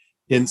carrying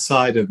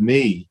inside of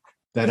me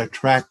that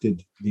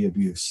attracted the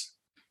abuse.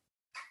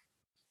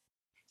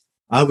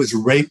 I was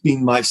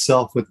raping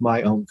myself with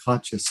my own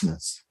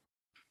consciousness.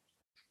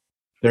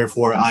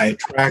 Therefore, I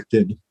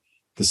attracted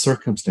the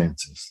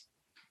circumstances.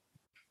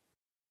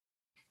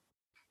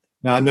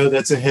 Now, I know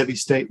that's a heavy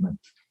statement.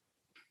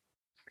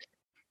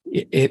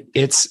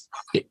 It's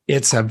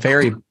a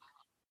very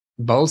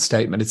bold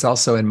statement. It's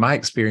also, in my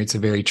experience, a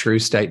very true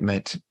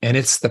statement. And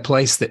it's the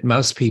place that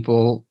most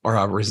people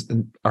are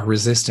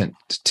resistant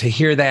to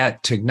hear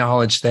that, to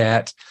acknowledge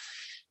that.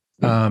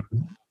 And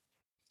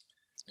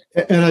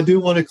I do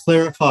want to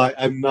clarify,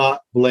 I'm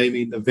not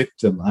blaming the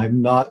victim.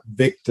 I'm not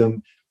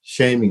victim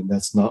shaming.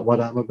 That's not what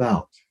I'm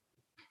about.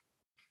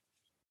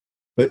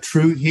 But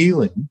true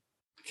healing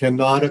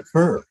cannot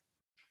occur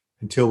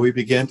until we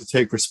begin to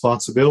take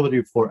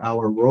responsibility for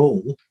our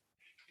role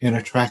in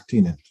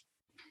attracting it.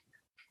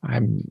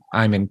 I'm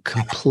in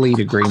complete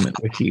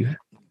agreement with you.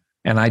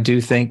 And I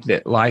do think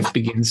that life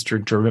begins to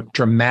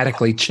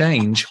dramatically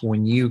change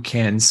when you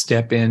can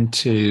step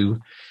into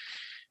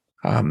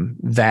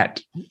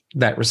that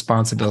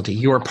responsibility,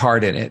 your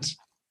part in it.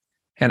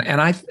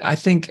 And I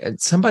think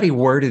somebody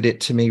worded it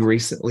to me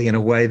recently in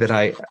a way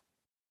that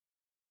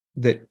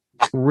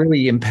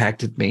really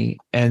impacted me.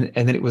 And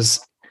then it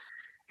was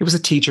a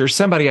teacher,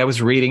 somebody I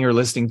was reading or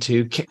listening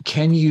to.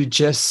 Can you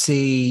just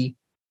see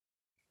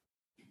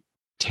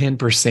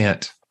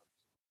 10%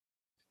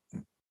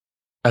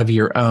 of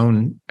your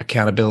own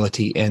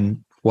accountability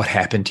in what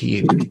happened to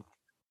you?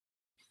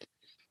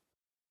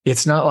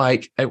 It's not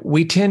like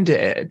we tend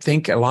to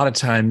think a lot of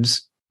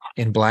times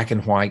in black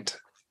and white.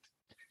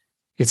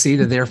 It's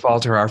either their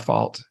fault or our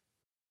fault.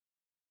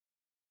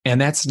 And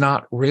that's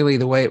not really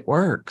the way it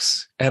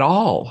works at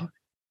all.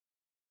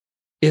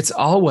 It's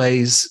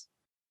always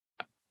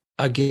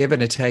a give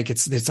and a take.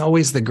 It's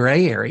always the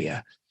gray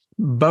area.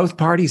 Both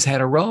parties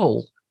had a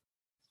role.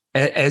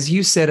 As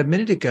you said a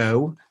minute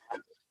ago,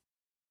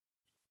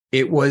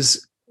 it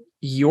was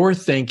your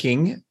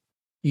thinking,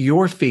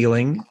 your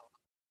feeling,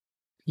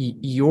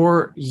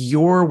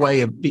 your way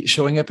of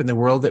showing up in the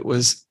world that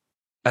was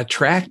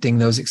attracting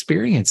those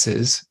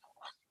experiences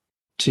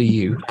to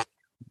you.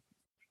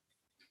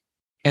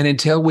 And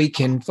until we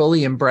can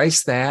fully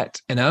embrace that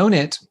and own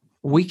it,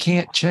 we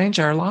can't change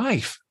our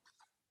life.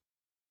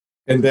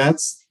 And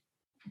that's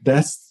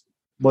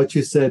what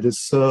you said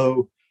is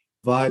so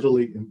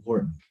vitally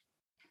important.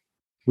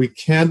 We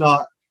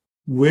cannot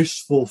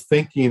wishful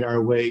thinking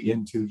our way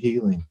into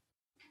healing.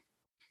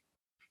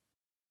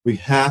 We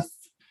have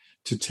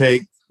to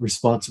take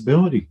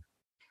responsibility.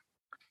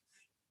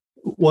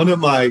 One of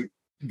my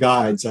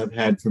guides I've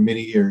had for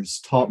many years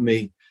taught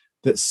me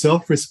that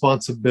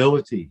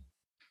self-responsibility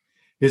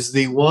is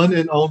the one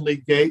and only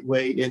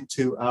gateway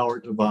into our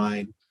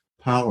divine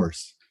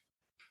powers.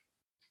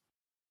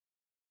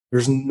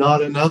 There's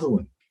not another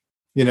one.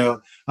 You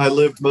know, I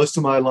lived most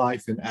of my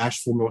life in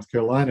Asheville, North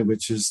Carolina,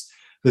 which is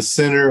the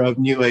center of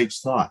New Age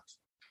thought,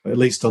 at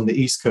least on the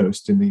East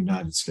Coast in the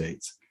United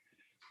States.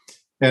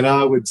 And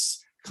I would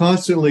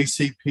constantly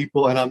see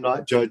people, and I'm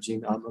not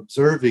judging, I'm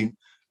observing,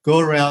 go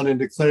around and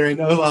declaring,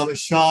 oh, I'm a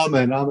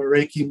shaman, I'm a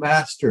Reiki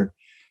master.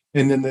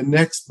 And then the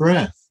next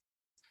breath,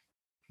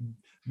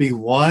 be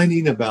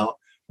whining about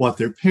what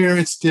their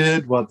parents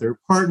did, what their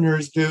partner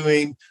is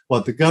doing,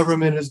 what the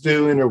government is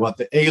doing, or what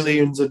the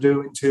aliens are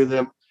doing to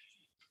them.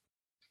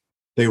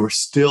 They were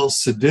still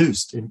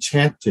seduced,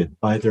 enchanted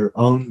by their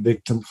own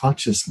victim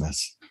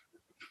consciousness.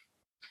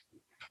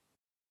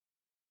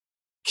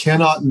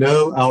 Cannot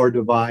know our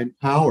divine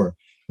power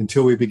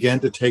until we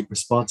begin to take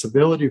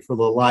responsibility for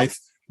the life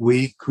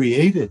we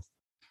created.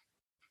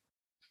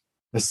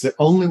 That's the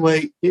only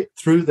way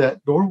through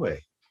that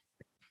doorway.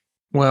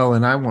 Well,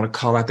 and I want to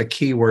call out the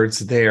key words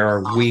there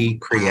are we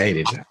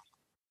created.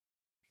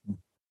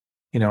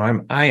 You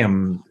know, I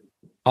am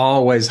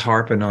always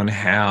harping on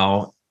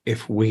how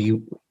if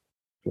we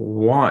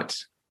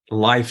want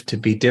life to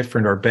be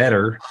different or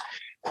better,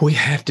 we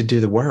have to do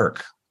the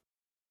work.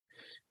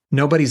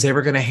 Nobody's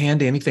ever going to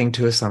hand anything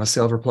to us on a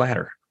silver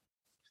platter.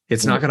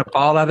 It's not going to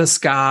fall out of the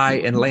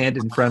sky and land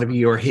in front of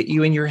you or hit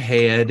you in your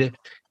head.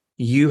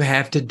 You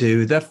have to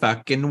do the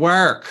fucking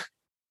work.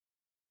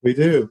 We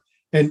do.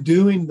 And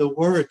doing the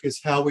work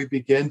is how we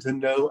begin to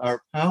know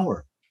our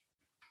power.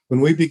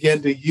 When we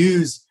begin to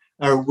use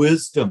our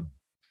wisdom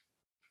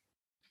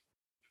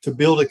to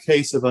build a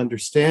case of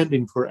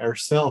understanding for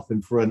ourselves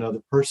and for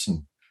another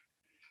person.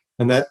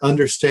 And that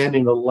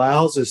understanding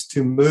allows us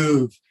to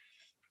move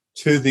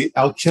to the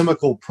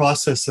alchemical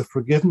process of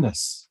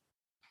forgiveness.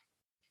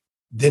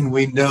 Then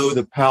we know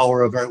the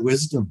power of our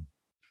wisdom.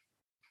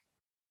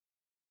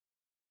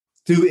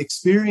 Through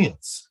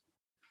experience.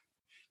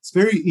 It's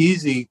very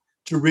easy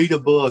to read a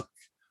book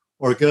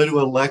or go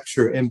to a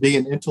lecture and be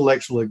in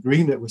intellectual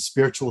agreement with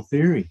spiritual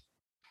theory.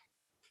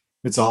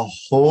 It's a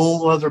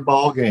whole other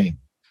ballgame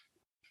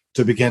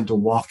to begin to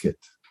walk it.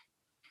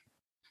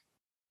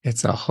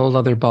 It's a whole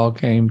other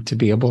ballgame to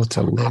be able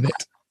to live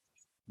it.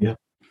 Yep.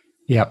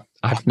 Yep.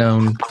 I've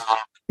known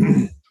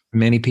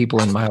many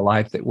people in my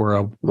life that were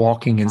a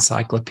walking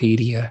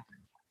encyclopedia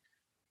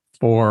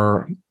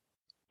for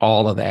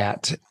all of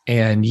that,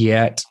 and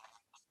yet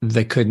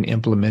they couldn't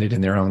implement it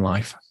in their own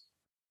life.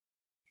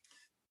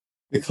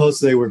 Because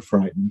they were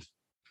frightened.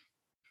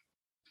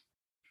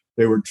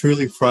 They were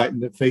truly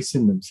frightened of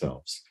facing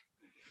themselves.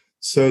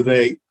 So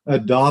they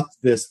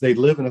adopt this. They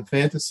live in a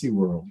fantasy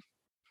world.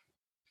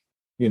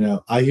 You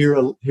know, I hear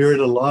it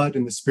a lot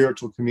in the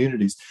spiritual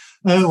communities.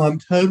 Oh, I'm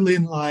totally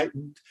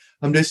enlightened.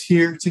 I'm just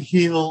here to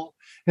heal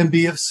and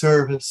be of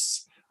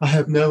service. I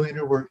have no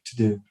inner work to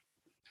do.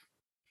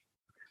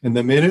 And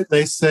the minute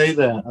they say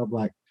that, I'm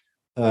like,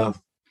 oh,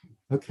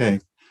 okay,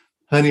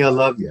 honey, I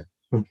love you,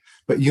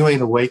 but you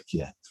ain't awake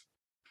yet.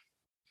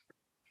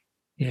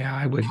 Yeah,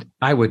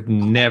 I would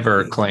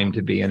never claim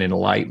to be an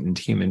enlightened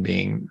human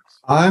being.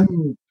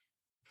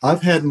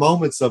 I've had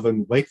moments of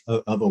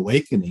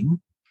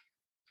awakening,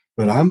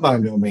 but I'm by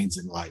no means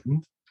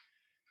enlightened.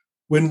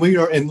 When we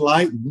are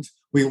enlightened,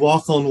 we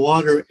walk on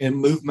water and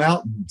move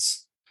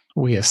mountains.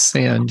 We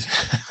ascend.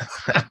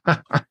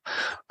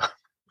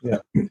 Yeah.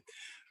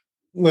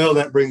 Well,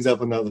 that brings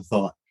up another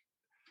thought.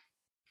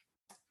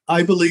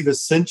 I believe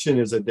ascension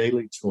is a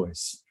daily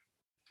choice.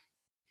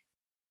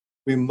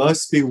 We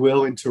must be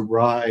willing to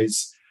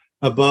rise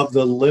above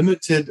the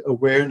limited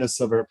awareness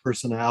of our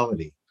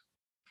personality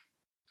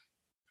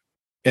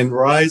and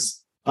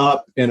rise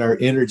up in our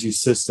energy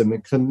system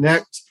and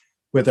connect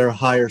with our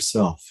higher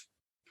self.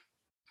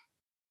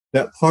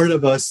 That part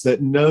of us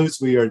that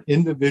knows we are an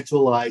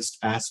individualized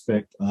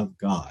aspect of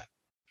God.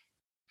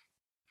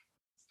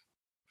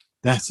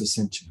 That's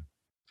ascension.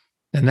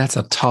 And that's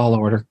a tall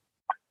order.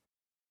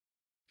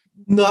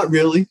 Not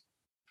really.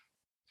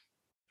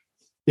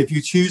 If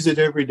you choose it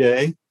every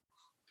day,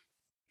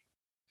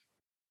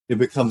 it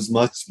becomes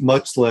much,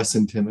 much less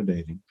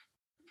intimidating.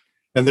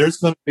 And there's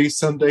going to be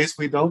some days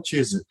we don't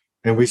choose it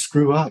and we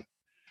screw up.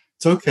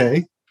 It's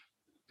okay.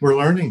 We're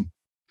learning.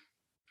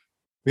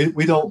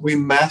 We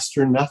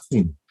master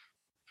nothing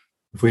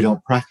if we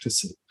don't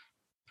practice it.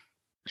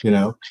 You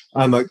know,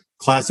 I'm a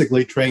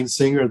classically trained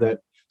singer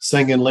that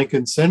sang in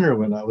Lincoln Center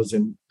when I was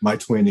in my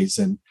 20s.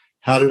 And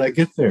how did I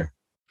get there?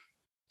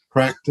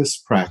 Practice,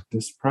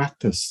 practice,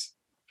 practice.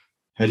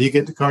 How do you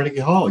get to Carnegie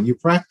Hall? You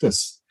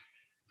practice.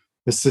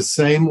 It's the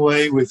same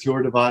way with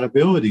your divine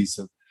abilities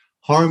of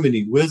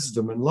harmony,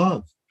 wisdom, and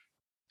love.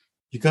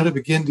 You got to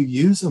begin to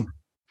use them.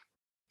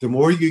 The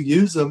more you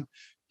use them,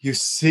 you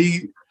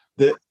see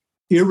the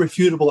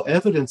irrefutable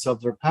evidence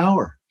of their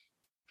power.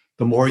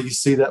 The more you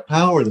see that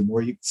power, the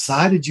more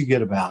excited you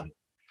get about it.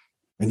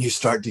 And you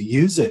start to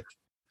use it.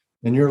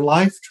 And your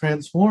life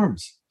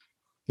transforms.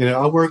 You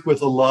know, I work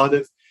with a lot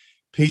of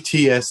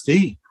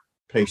PTSD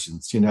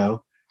patients, you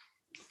know.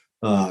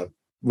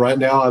 Right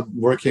now I'm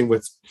working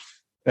with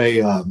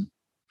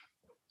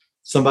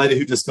somebody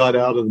who just got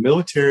out of the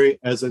military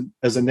as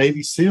a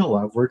Navy SEAL.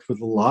 I've worked with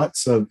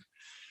lots of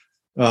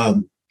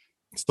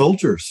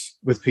soldiers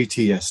with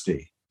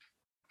PTSD.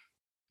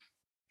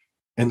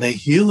 And they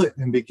heal it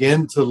and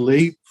begin to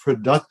lead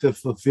productive,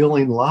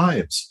 fulfilling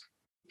lives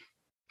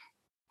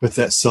with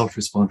that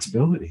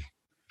self-responsibility.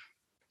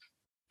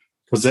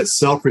 Because that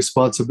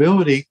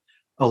self-responsibility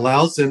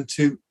allows them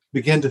to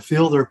begin to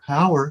feel their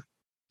power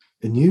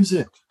and use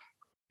it.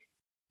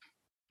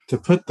 To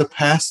put the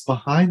past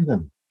behind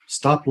them.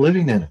 Stop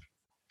living in it.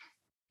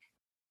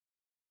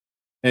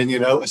 And, you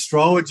know,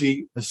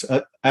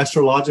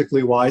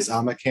 astrologically wise,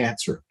 I'm a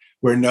Cancer.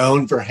 We're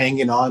known for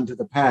hanging on to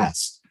the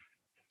past.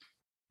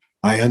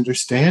 I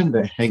understand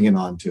that hanging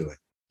on to it.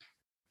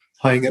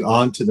 Hanging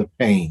on to the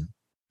pain.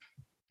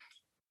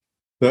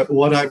 But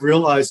what I've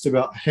realized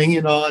about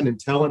hanging on and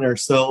telling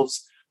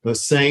ourselves the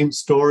same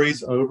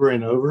stories over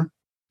and over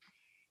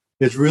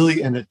is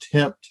really an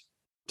attempt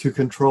to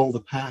control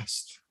the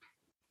past.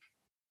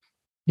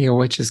 Yeah,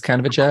 which is kind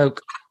of a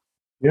joke.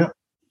 Yeah.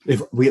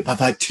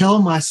 If I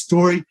tell my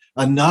story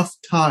enough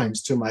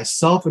times to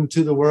myself and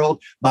to the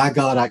world, by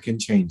God, I can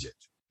change it.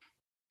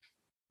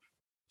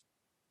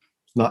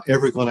 It's not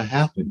ever going to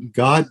happen.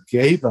 God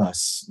gave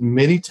us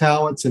many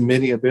talents and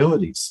many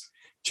abilities.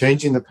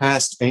 Changing the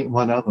past ain't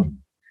one of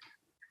them.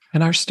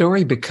 And our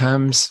story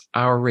becomes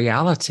our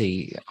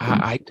reality.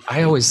 I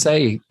always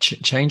say,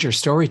 change your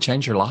story,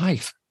 change your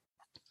life.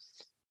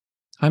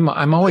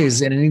 I'm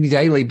always in a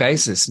daily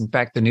basis. In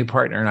fact, the new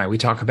partner and I, we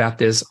talk about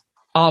this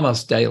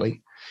almost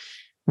daily.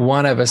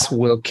 One of us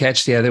will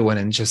catch the other one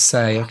and just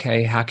say,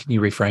 okay, how can you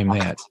reframe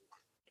that?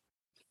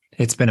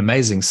 It's been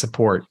amazing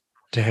support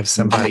to have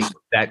somebody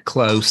that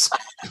close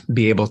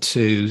be able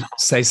to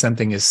say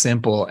something as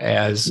simple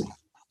as,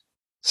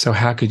 so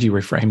how could you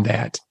reframe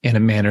that in a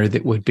manner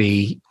that would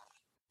be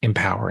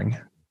empowering?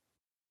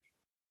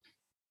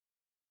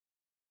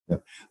 Yeah.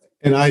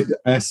 And I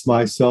asked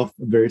myself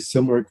a very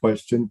similar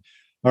question.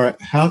 All right,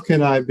 how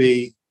can I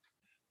be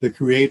the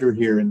creator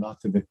here and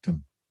not the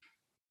victim?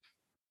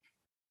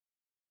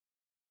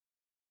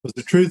 Because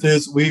the truth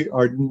is, we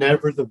are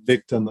never the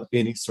victim of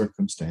any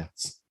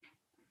circumstance.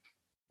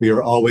 We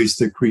are always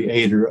the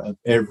creator of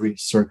every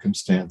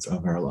circumstance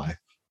of our life.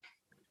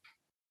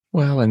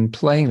 Well, and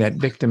playing that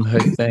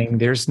victimhood thing,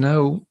 there's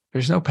no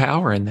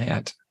power in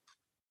that.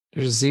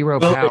 There's zero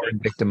power in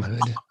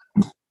victimhood.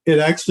 It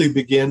actually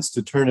begins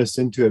to turn us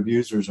into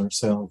abusers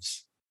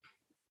ourselves.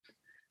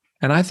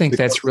 And I think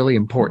that's really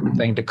important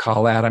thing to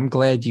call out. I'm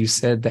glad you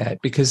said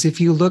that, because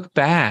if you look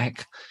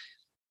back,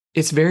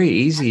 it's very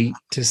easy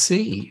to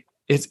see.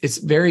 It's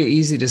very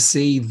easy to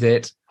see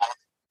that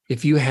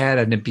if you had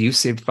an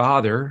abusive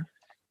father,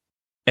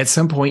 at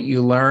some point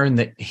you learn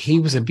that he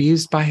was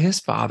abused by his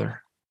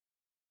father.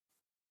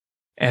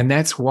 And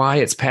that's why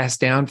it's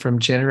passed down from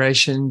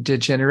generation to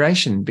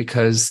generation,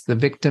 because the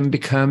victim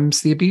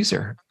becomes the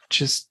abuser.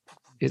 Just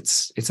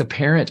it's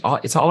apparent.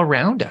 It's all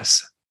around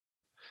us.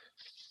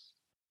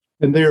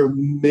 And there are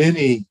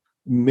many,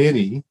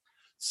 many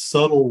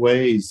subtle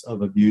ways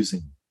of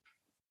abusing.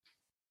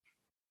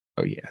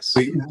 Oh, yes.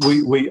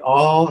 We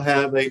all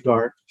have a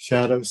dark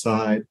shadow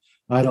side.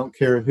 I don't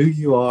care who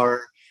you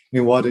are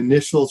and what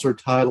initials or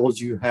titles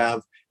you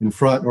have in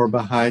front or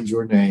behind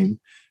your name,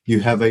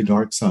 you have a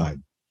dark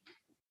side.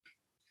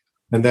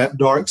 And that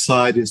dark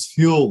side is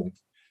fueled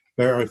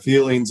by our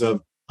feelings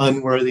of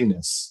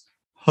unworthiness,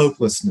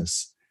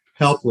 hopelessness,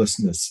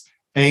 helplessness,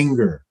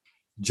 anger,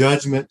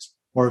 judgment,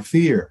 or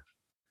fear.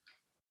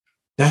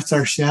 That's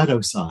our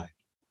shadow side.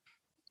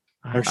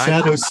 Our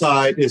shadow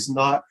side is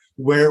not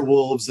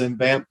werewolves and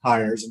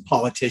vampires and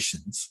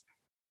politicians.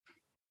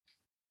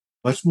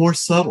 Much more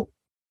subtle.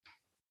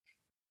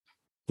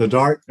 The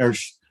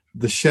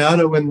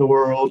shadow in the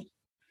world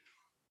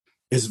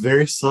is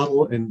very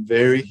subtle and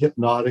very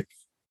hypnotic.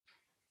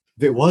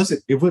 If it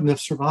wasn't, it wouldn't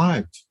have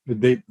survived. It'd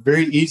be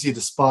very easy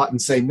to spot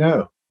and say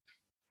no.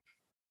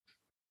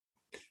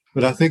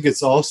 But I think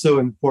it's also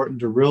important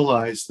to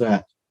realize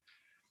that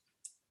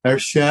our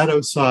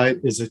shadow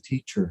side is a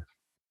teacher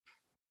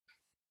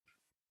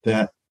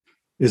that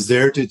is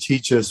there to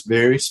teach us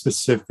very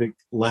specific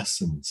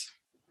lessons.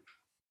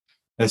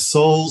 As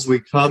souls, we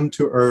come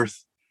to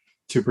Earth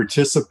to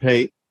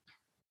participate.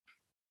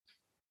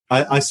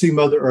 I see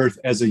Mother Earth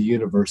as a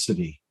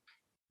university.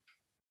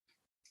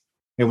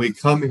 And we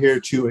come here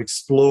to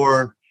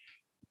explore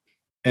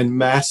and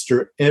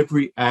master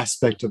every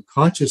aspect of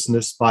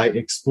consciousness by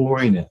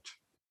exploring it.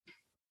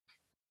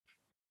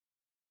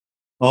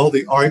 All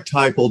the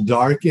archetypal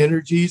dark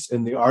energies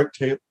and the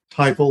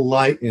archetypal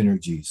light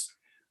energies.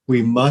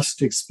 We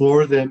must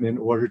explore them in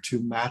order to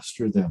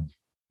master them.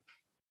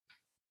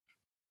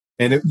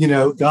 And,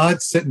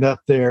 God's sitting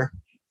up there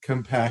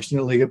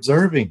compassionately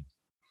observing.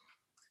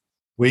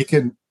 We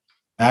can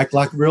act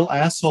like a real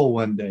asshole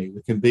one day.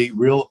 We can be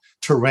real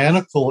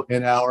tyrannical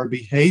in our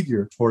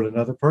behavior toward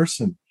another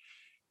person.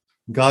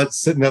 God's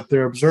sitting up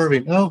there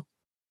observing, oh,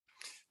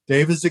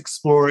 Dave is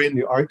exploring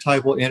the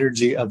archetypal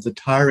energy of the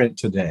tyrant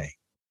today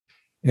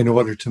in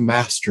order to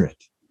master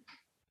it.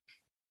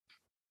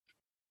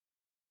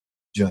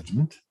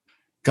 Judgment.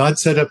 God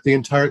set up the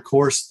entire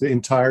course, the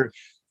entire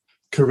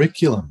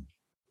curriculum.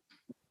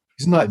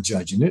 He's not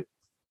judging it.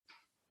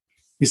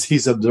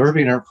 He's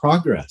observing our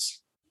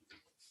progress.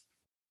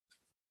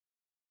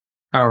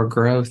 Our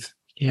growth.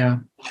 Yeah.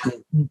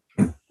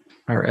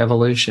 Our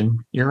evolution.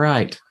 You're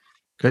right.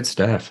 Good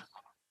stuff.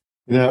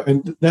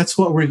 And that's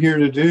what we're here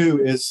to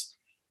do, is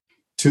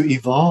to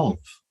evolve.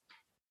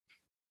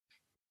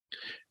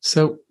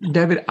 So,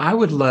 David, I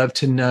would love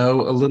to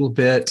know a little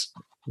bit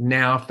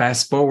now,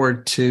 fast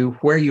forward to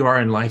where you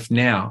are in life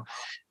now.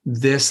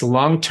 This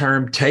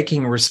long-term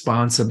taking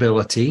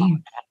responsibility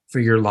for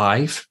your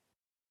life,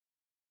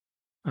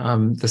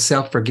 the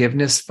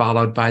self-forgiveness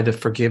followed by the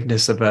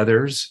forgiveness of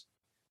others.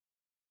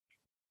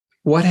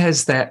 What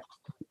has that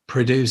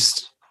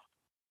produced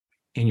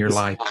in your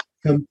life?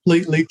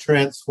 Completely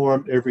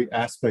transformed every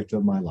aspect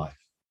of my life.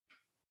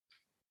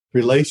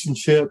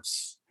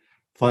 Relationships,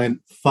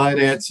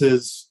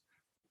 finances,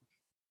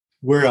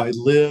 where I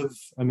live.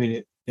 I mean,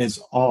 it is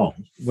all.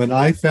 When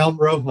I found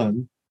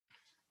Rohan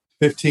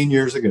 15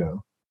 years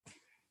ago,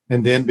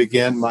 and then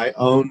began my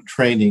own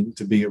training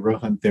to be a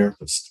Rohan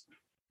therapist,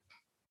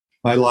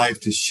 my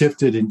life has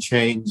shifted and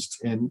changed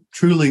in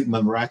truly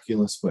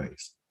miraculous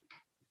ways.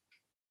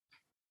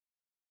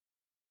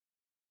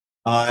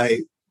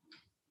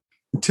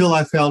 Until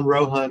I found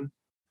Rohan,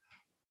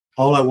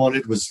 all I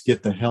wanted was to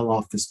get the hell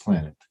off this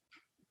planet.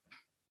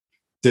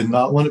 Did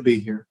not want to be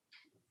here.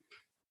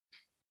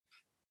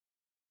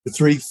 The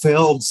 3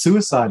 failed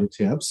suicide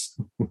attempts.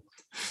 I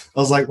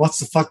was like, what's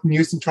the fucking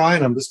use in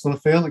trying? I'm just going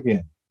to fail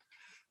again.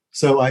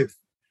 So I've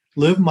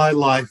lived my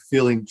life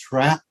feeling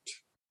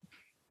trapped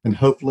and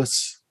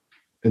hopeless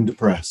and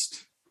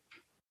depressed.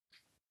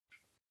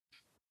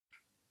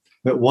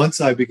 But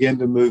once I began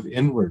to move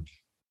inward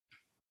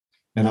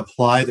and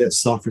apply that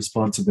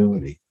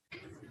self-responsibility,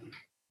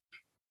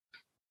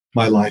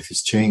 my life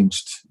has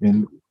changed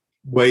in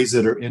ways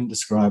that are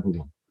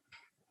indescribable.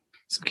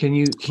 So can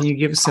you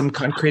give us some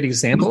concrete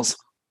examples?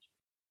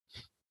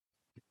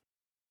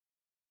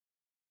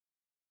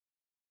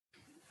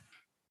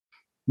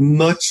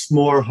 Much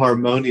more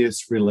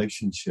harmonious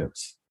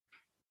relationships,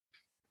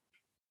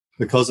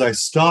 because I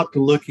stopped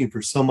looking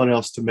for someone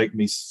else to make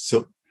me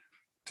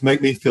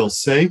feel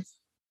safe,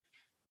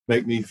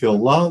 make me feel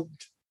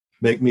loved,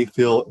 make me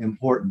feel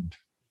important.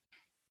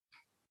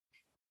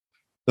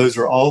 Those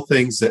are all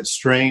things that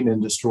strain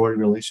and destroy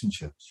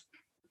relationships.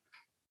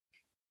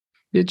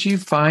 Did you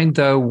find,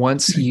 though,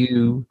 once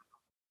you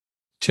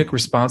took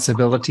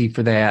responsibility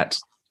for that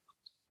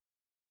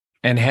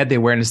and had the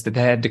awareness that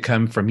had to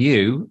come from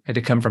you, had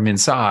to come from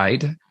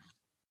inside,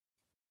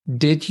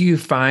 did you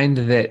find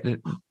that,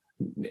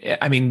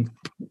 I mean,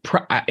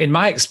 in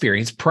my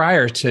experience,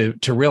 prior to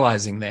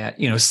realizing that,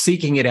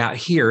 seeking it out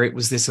here, it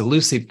was this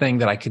elusive thing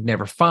that I could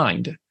never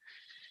find.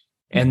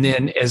 And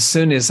then as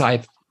soon as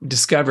I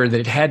discovered that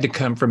it had to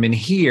come from in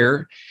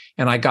here,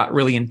 and I got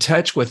really in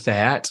touch with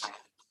that,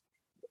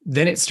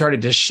 then it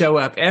started to show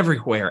up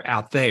everywhere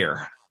out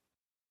there.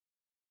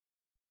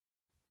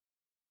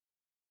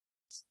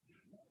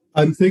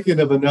 I'm thinking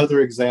of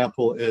another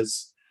example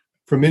is,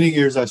 for many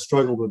years, I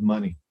struggled with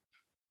money.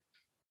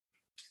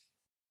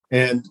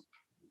 And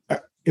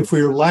if we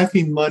are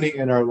lacking money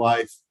in our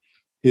life,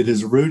 it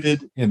is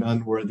rooted in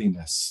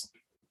unworthiness.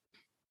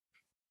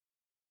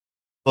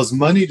 Because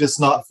money does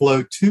not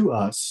flow to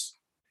us,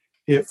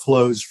 it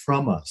flows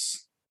from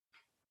us.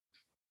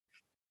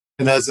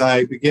 And as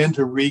I began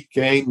to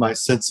regain my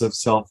sense of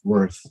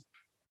self-worth,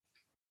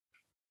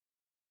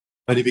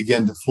 money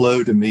began to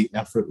flow to me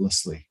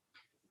effortlessly.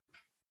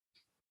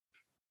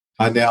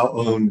 I now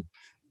own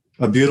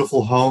a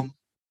beautiful home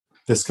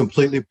that's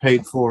completely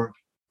paid for.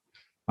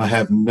 I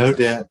have no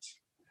debt.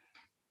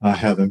 I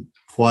have a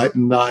quite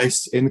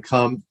nice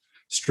income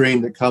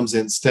stream that comes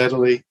in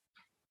steadily.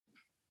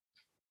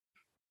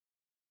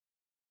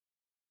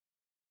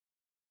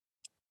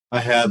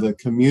 I have a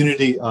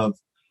community of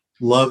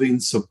loving,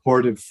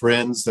 supportive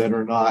friends that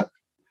are not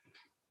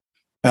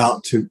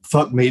out to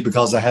fuck me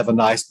because I have a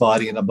nice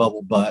body and a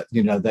bubble butt.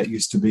 That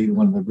used to be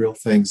one of the real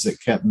things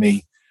that kept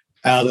me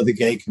out of the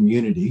gay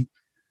community,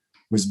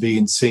 was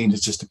being seen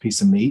as just a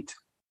piece of meat.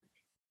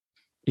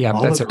 Yeah,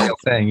 that's a real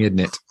thing, isn't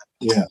it?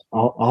 Yeah,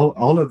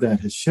 all of that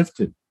has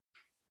shifted.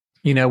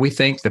 We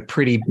think the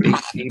pretty big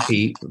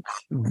beefy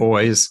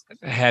boys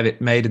have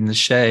it made in the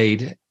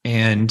shade,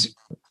 and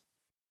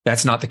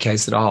that's not the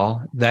case at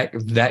all.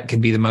 That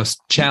can be the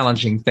most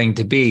challenging thing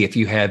to be if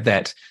you have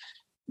that,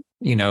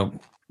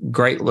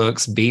 great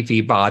looks,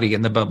 beefy body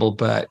and the bubble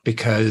butt,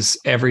 because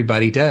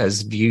everybody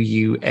does view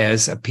you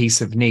as a piece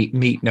of neat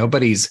meat.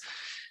 Nobody's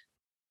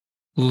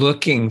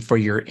looking for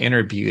your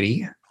inner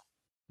beauty.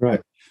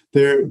 Right.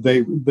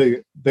 They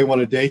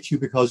want to date you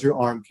because you're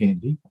arm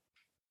candy.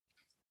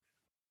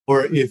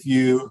 Or if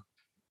you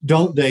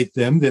don't date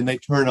them, then they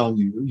turn on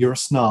you. You're a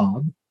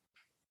snob.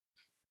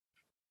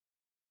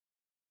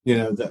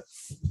 That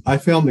I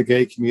found the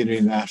gay community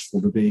in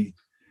Nashville to be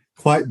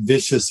quite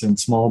vicious and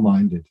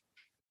small-minded.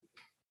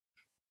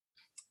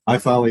 I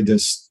finally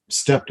just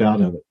stepped out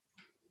of it.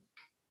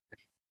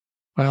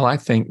 Well, I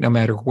think no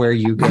matter where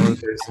you go,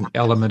 there's an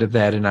element of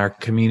that in our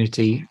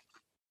community.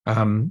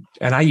 And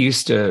I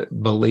used to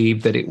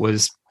believe that it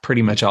was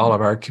pretty much all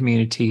of our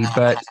community,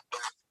 but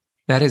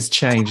that has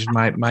changed.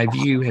 My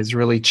view has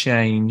really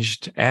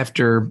changed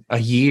after a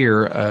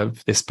year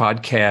of this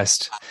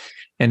podcast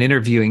and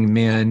interviewing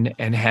men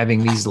and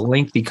having these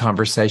lengthy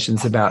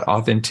conversations about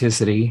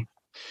authenticity.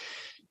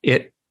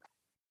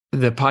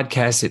 The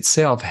podcast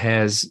itself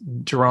has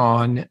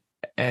drawn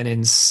an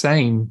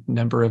insane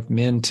number of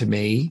men to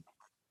me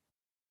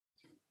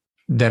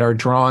that are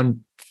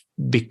drawn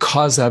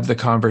because of the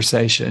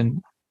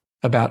conversation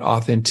about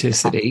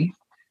authenticity.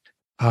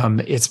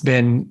 It's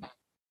been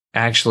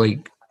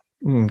actually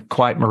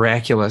quite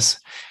miraculous.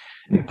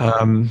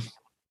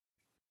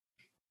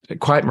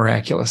 Quite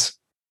miraculous.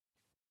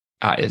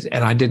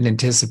 And I didn't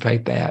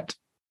anticipate that.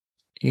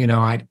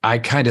 I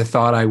kind of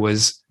thought I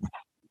was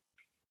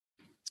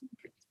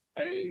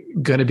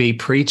going to be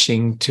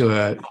preaching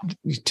to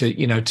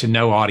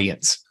no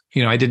audience.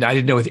 I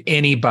didn't know if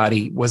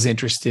anybody was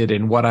interested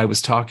in what I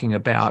was talking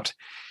about.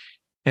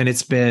 And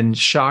it's been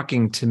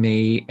shocking to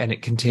me, and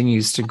it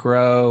continues to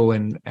grow.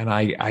 And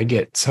I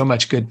get so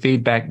much good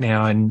feedback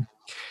now.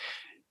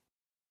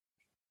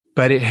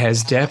 But it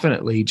has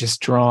definitely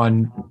just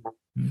drawn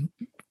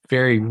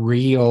very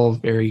real,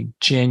 very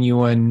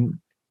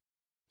genuine,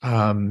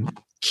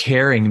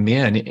 caring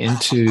men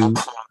into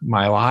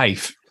my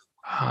life.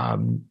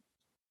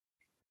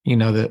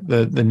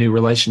 The new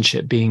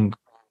relationship being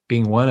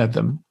one of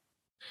them.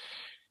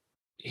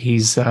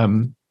 He's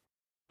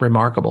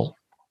remarkable.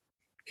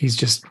 He's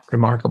just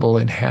remarkable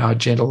in how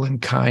gentle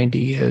and kind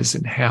he is,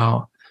 and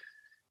how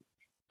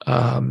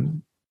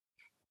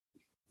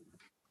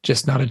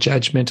just not a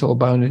judgmental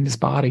bone in his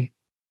body.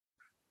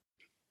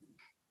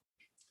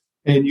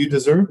 And you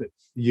deserve it.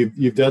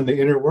 You've done the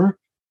inner work.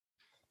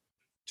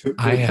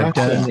 I have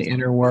done the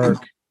inner work.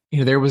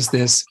 There was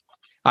this.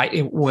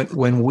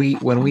 When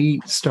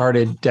we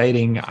started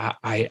dating,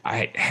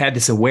 I had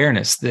this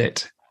awareness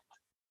that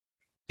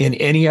in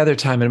any other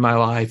time in my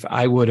life,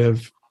 I would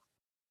have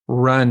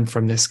run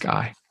from this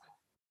guy.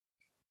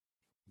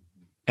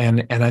 And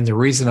the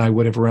reason I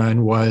would have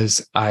run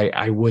was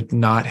I would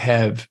not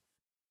have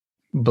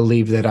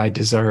believed that I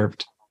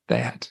deserved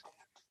that.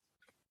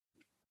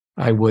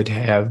 I would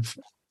have,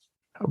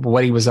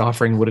 what he was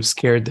offering would have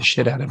scared the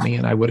shit out of me,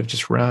 and I would have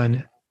just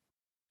run.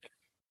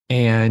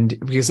 And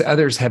because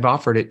others have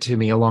offered it to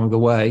me along the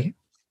way,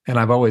 and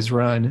I've always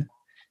run.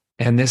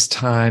 And this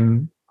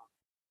time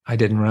I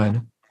didn't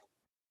run.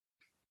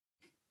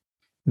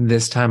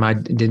 this time I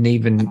didn't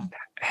even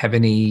have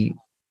any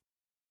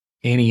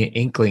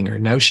inkling or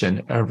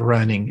notion of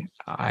running.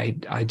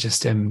 I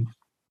just am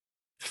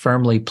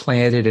firmly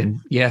planted, and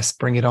yes,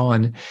 bring it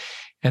on.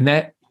 And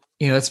that,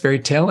 that's very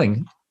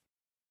telling.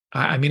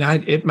 I mean,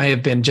 it may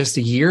have been just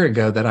a year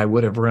ago that I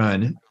would have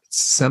run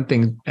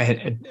something,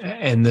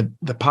 and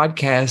the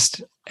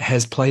podcast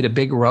has played a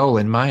big role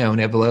in my own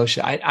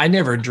evolution. I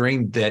never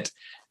dreamed that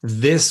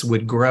this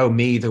would grow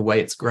me the way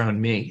it's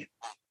grown me.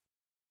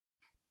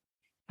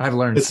 I've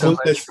learned so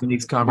much from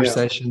these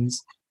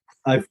conversations.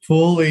 Yeah, I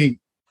fully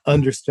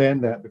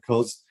understand that,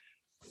 because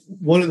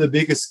one of the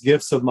biggest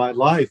gifts of my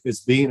life is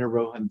being a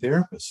Rohan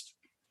therapist,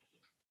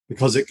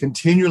 because it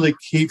continually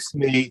keeps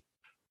me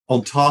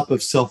on top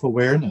of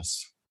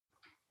self-awareness.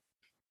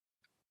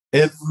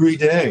 Every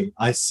day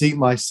I see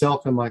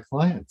myself in my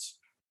clients.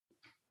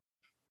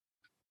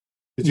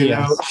 But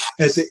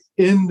at the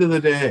end of the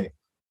day,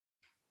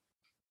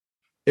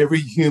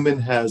 every human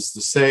has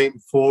the same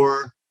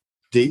 4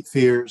 deep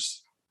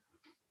fears.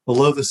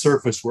 Below the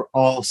surface, we're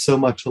all so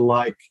much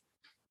alike.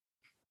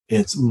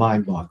 It's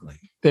mind-boggling.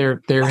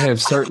 There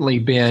have certainly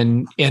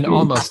been, in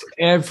almost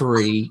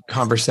every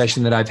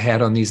conversation that I've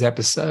had on these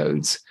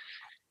episodes,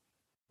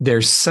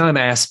 there's some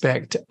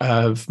aspect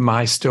of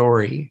my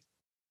story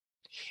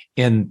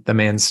in the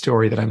man's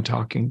story that I'm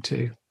talking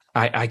to.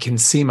 I can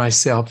see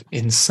myself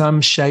in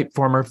some shape,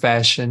 form, or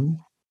fashion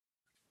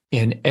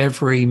in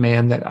every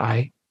man that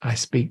I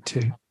speak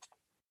to.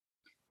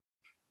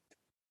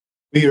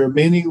 We are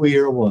many, we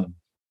are one.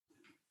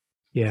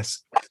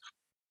 Yes,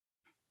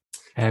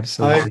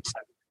 absolutely.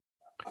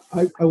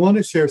 I want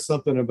to share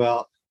something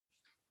about,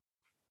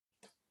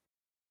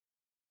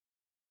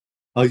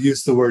 I'll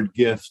use the word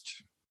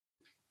gift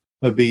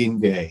of being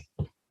gay.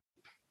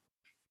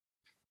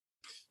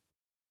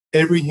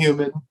 Every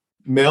human,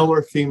 male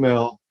or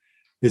female,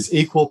 is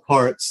equal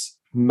parts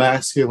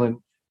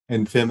masculine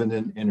and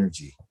feminine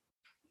energy.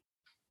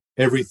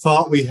 Every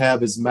thought we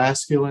have is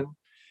masculine.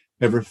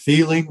 Every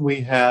feeling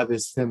we have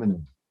is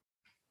feminine.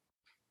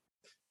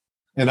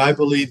 And I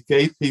believe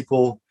gay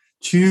people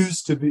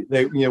choose to be,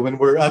 when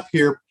we're up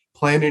here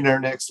planning our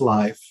next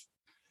life,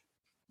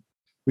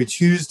 we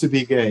choose to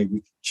be gay.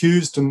 We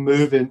choose to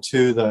move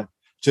into the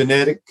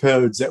genetic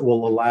codes that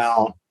will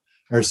allow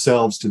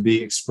ourselves to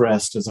be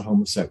expressed as a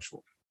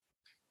homosexual.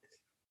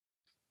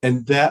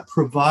 And that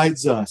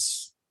provides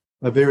us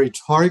a very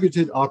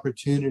targeted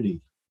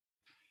opportunity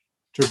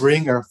to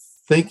bring our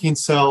thinking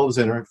selves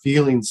and our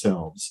feeling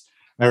selves,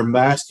 our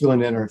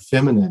masculine and our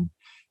feminine,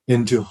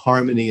 into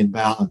harmony and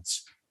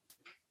balance.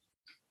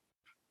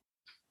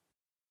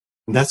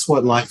 And that's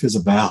what life is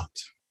about.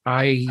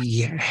 I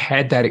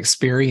had that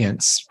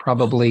experience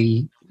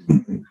probably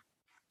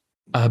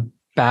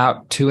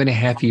about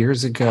 2.5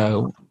 years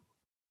ago.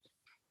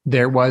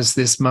 There was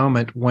this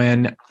moment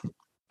when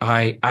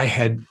I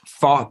had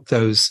fought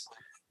those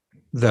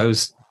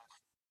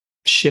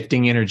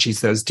shifting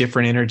energies, those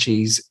different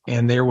energies,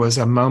 and there was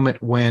a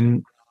moment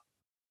when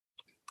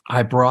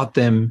I brought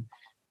them,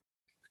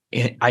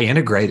 I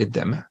integrated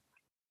them,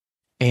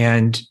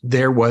 and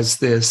there was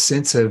this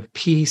sense of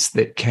peace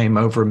that came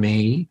over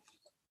me,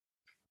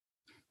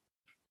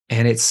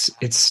 and it's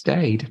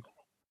stayed.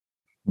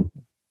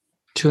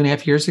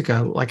 2.5 years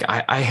ago, like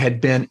I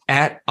had been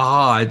at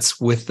odds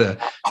with the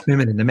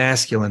feminine, the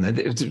masculine.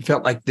 It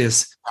felt like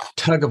this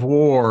tug of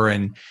war,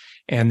 and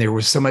there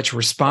was so much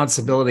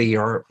responsibility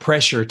or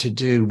pressure to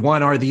do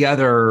one or the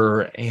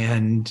other.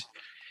 And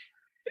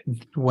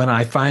when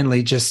I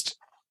finally just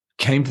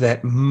came to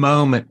that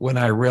moment when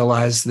I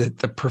realized that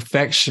the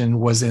perfection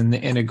was in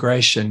the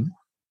integration,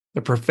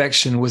 the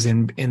perfection was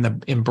in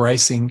the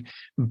embracing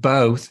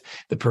both.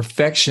 The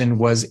perfection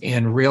was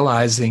in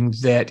realizing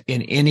that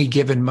in any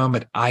given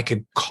moment, I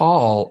could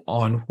call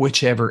on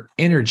whichever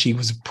energy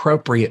was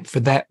appropriate for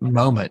that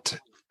moment.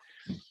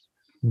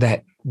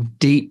 That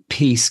deep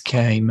peace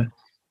came,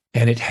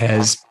 and it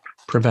has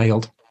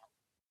prevailed.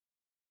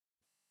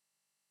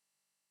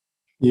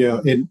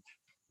 Yeah, and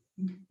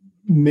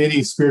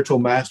many spiritual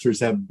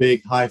masters have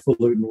big,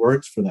 highfalutin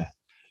words for that,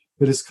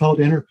 but it's called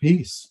inner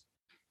peace.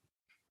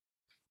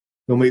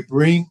 When we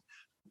bring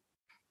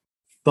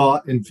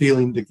thought and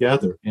feeling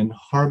together in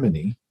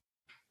harmony,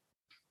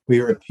 we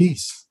are at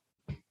peace.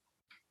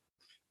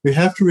 We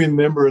have to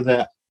remember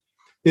that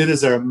it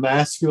is our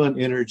masculine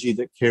energy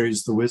that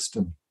carries the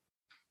wisdom.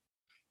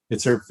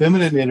 It's our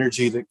feminine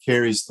energy that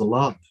carries the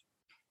love.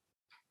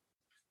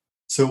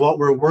 So what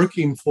we're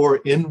working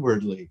for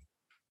inwardly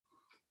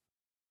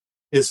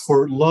is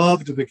for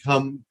love to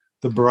become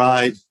the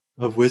bride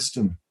of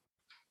wisdom,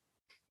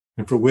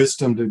 and for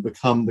wisdom to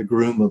become the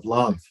groom of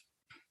love.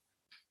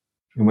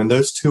 And when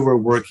those two are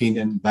working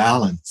in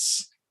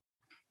balance,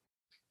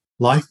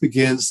 life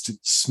begins to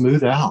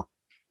smooth out,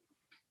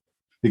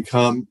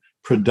 become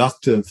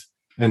productive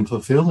and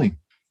fulfilling.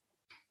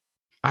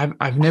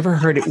 I've never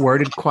heard it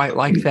worded quite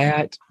like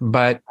that,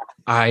 but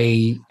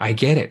I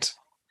get it.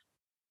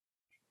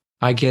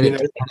 I get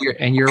it.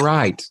 And you're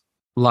right.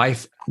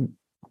 Life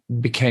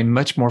became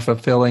much more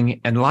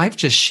fulfilling, and life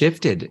just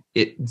shifted.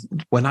 It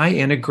when I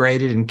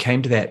integrated and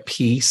came to that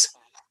peace,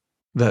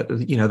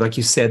 like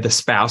you said, the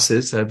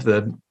spouses of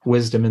the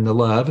wisdom and the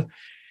love,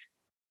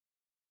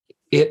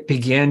 it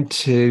began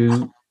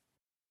to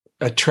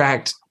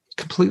attract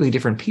completely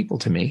different people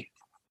to me.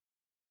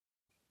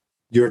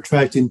 You're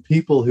attracting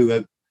people who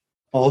have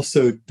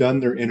also done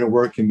their inner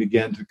work and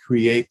began to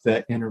create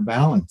that inner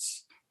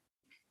balance,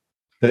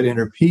 that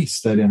inner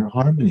peace, that inner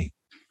harmony.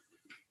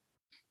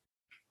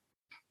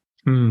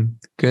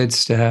 Good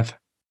stuff.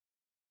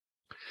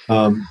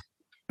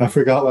 I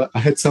forgot I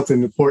had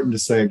something important to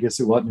say. I guess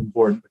it wasn't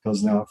important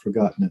because now I've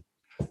forgotten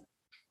it.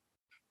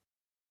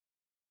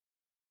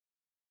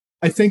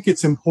 I think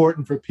it's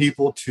important for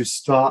people to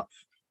stop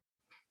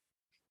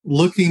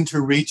looking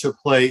to reach a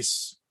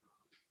place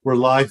where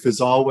life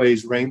is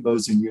always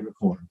rainbows and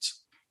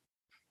unicorns.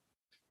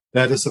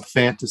 That is a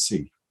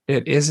fantasy.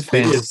 It is a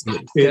fantasy.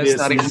 It does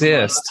not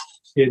exist.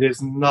 It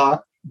is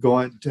not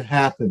going to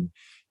happen,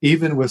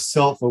 even with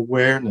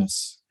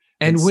self-awareness.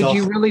 And would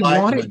you really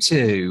want it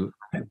to?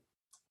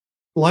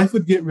 Life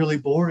would get really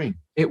boring.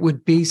 It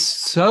would be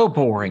so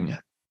boring.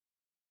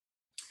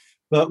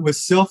 But with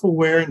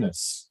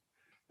self-awareness,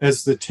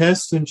 as the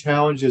tests and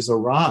challenges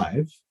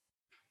arrive,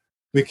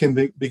 we can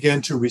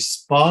begin to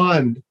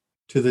respond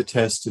to the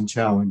tests and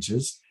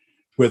challenges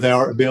with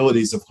our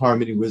abilities of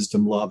harmony,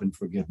 wisdom, love, and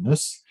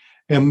forgiveness,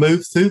 and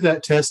move through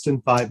that test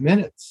in 5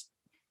 minutes.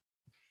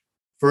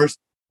 First,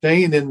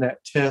 staying in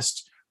that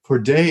test for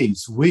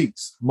days,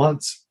 weeks,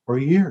 months, or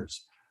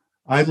years.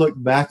 I look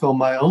back on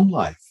my own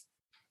life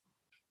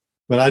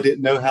when I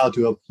didn't know how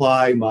to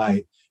apply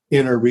my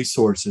inner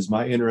resources,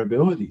 my inner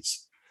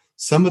abilities.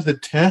 Some of the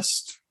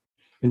tests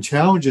and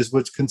challenges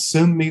would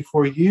consume me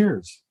for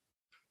years.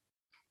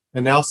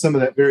 And now some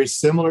of that very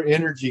similar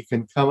energy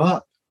can come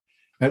up,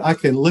 and I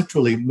can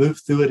literally move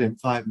through it in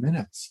 5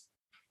 minutes.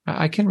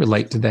 I can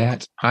relate to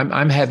that.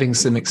 I'm having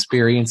some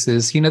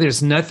experiences.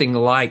 There's nothing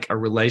like a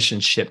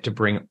relationship to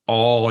bring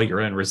all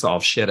your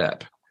unresolved shit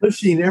up.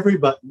 Pushing every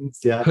button.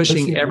 Yeah.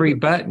 Pushing every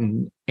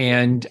button.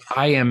 And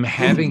I am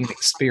having an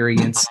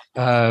experience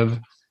of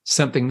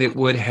something that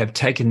would have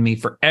taken me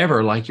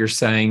forever, like you're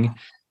saying,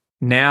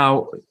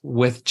 now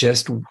with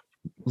just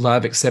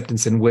love,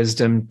 acceptance, and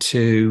wisdom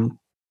to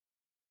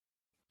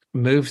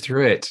move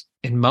through it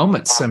in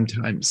moments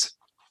sometimes.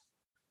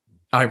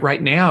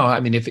 Right now, I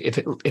mean, if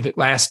it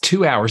lasts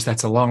 2 hours,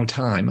 that's a long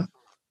time.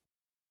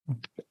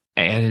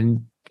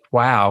 And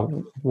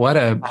wow, what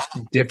a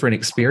different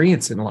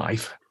experience in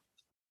life.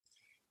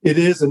 It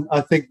is, and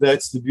I think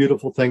that's the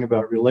beautiful thing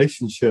about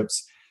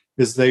relationships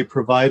is they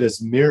provide us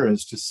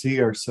mirrors to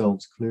see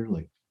ourselves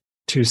clearly.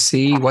 To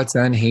see what's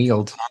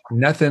unhealed.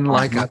 Nothing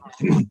like a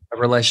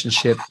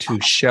relationship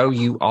to show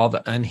you all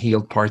the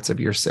unhealed parts of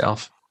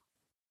yourself.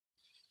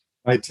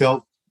 I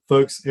tell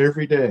folks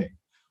every day,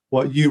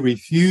 what you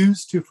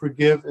refuse to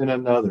forgive in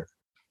another,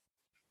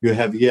 you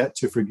have yet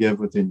to forgive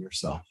within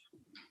yourself.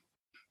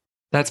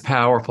 That's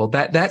powerful.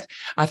 That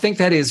I think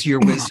that is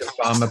your wisdom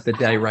bomb of the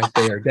day right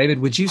there. David,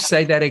 would you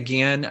say that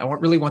again? I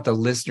really want the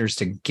listeners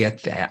to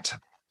get that.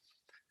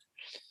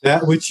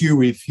 That which you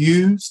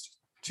refused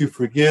to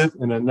forgive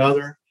in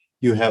another,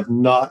 you have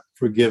not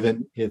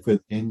forgiven it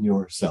within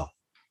yourself.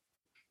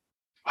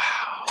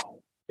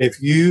 Wow.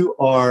 If you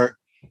are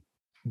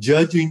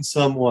judging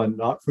someone,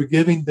 not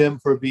forgiving them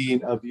for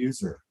being an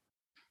abuser,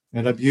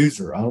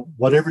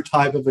 whatever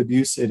type of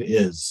abuse it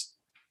is,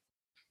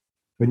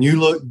 when you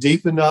look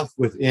deep enough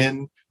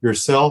within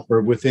yourself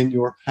or within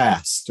your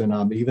past, and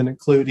I'm even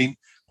including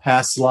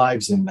past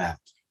lives in that,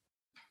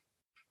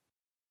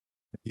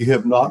 you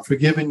have not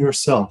forgiven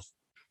yourself,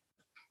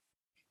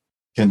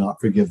 cannot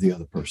forgive the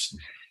other person.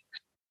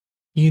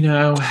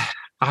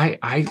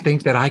 I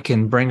think that I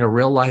can bring a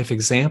real life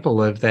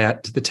example of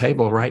that to the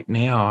table right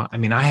now. I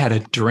mean, I had a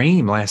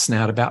dream last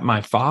night about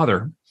my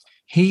father.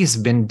 He's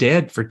been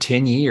dead for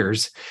 10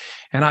 years,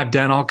 and I've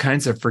done all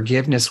kinds of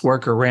forgiveness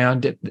work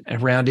around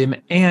him.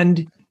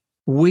 And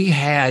we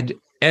had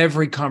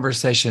every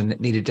conversation that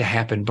needed to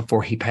happen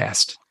before he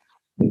passed.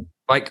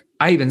 Like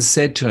I even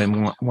said to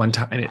him one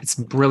time, and it's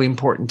really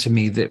important to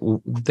me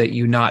that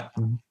you not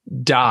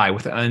die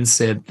with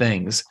unsaid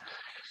things.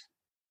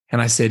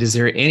 And I said, is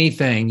there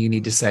anything you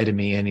need to say to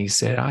me? And he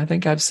said, I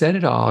think I've said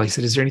it all. He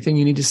said, is there anything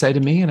you need to say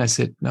to me? And I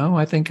said, no,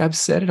 I think I've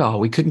said it all.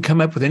 We couldn't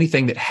come up with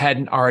anything that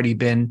hadn't already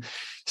been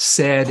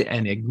said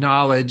and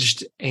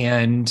acknowledged.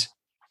 And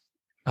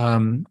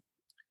so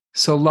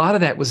a lot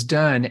of that was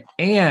done.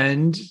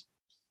 And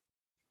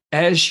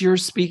as you're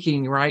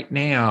speaking right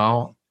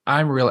now,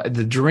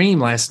 the dream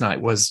last night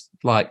was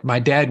like, my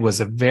dad was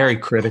a very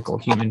critical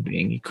human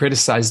being. He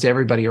criticized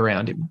everybody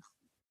around him.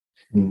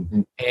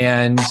 Mm-hmm.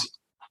 And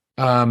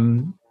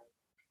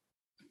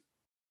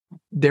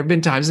there have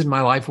been times in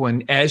my life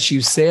when, as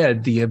you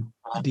said, the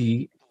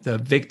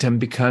victim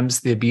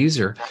becomes the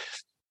abuser.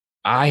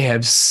 I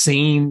have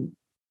seen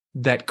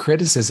that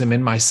criticism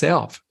in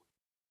myself,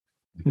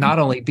 not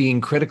only being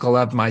critical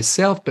of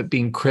myself, but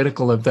being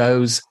critical of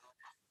those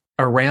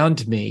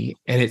around me.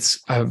 And it's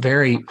a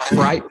very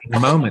frightening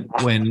moment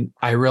when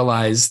I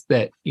realize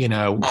that,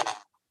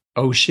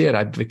 oh shit,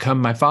 I've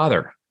become my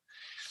father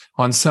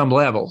on some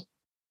level.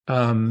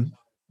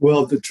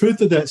 Well, the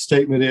truth of that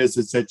statement is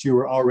that you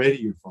were already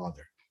your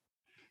father.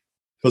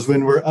 Because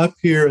when we're up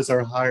here as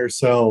our higher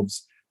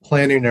selves,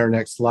 planning our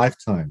next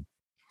lifetime,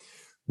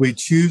 we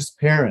choose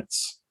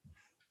parents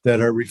that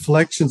are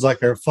reflections,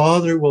 like our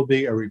father will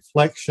be a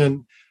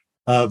reflection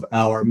of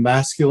our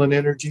masculine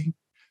energy.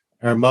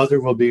 Our mother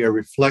will be a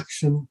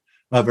reflection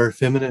of our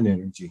feminine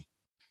energy.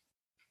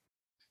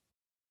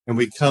 And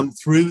we come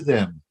through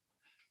them.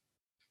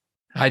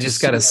 I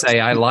just got to say,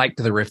 I liked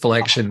the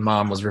reflection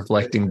mom was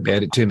reflecting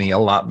to me a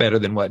lot better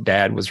than what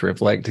dad was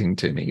reflecting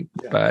to me.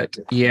 But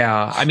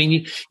yeah, I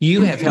mean,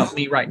 you have helped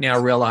me right now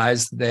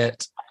realize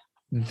that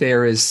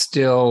there is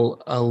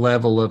still a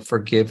level of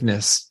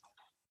forgiveness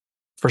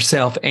for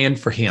self and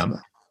for him,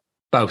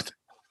 both.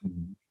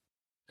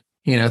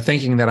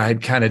 Thinking that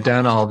I'd kind of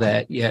done all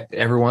that, yet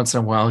every once in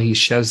a while he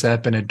shows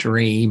up in a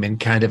dream in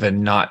kind of a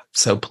not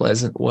so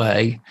pleasant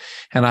way.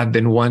 And I've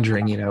been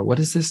wondering, what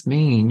does this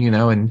mean?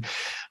 And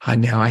I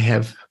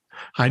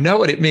know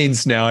what it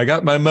means now. I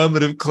got my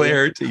moment of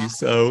clarity.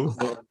 So,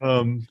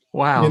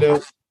 wow.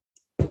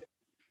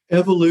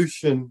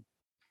 Evolution,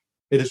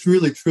 it is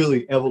really,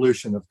 truly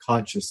evolution of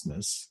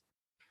consciousness,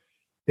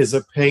 is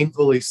a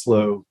painfully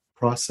slow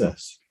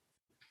process.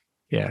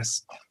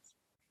 Yes.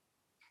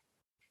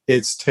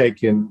 It's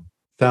taken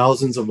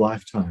thousands of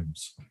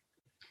lifetimes,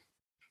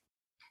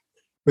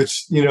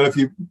 which,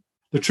 the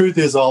truth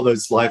is all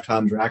those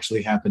lifetimes are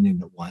actually happening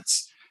at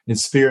once. In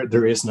spirit,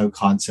 there is no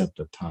concept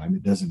of time.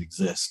 It doesn't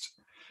exist.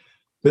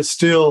 But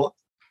still,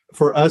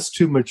 for us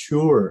to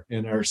mature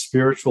in our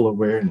spiritual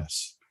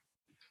awareness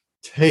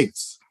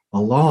takes a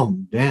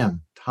long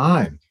damn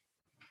time.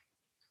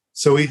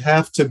 So we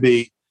have to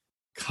be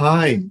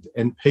kind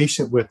and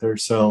patient with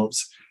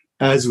ourselves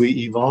as we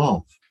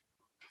evolve.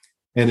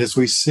 And as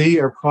we see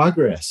our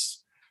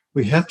progress,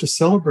 we have to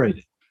celebrate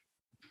it.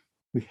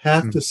 We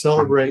have to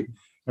celebrate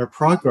our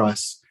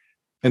progress.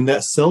 And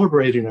that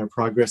celebrating our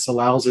progress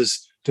allows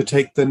us to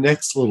take the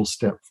next little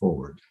step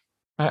forward.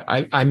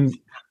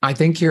 I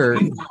think you're,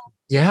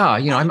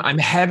 I'm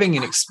having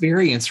an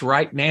experience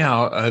right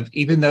now of,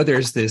 even though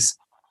there's this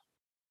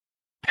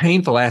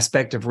painful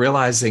aspect of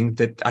realizing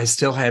that I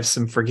still have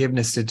some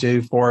forgiveness to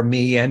do for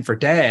me and for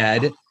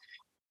dad,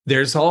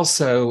 there's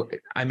also,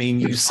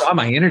 you saw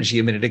my energy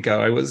a minute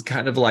ago. I was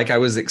kind of like, I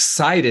was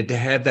excited to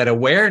have that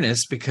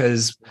awareness,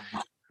 because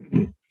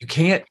you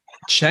can't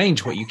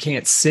change what you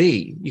can't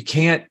see. You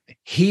can't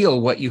heal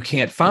what you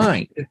can't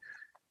find.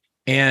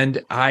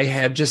 And I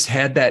have just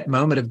had that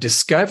moment of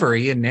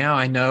discovery, and now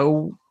I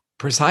know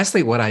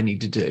precisely what I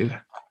need to do.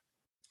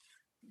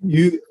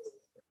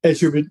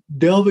 As you're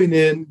delving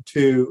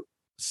into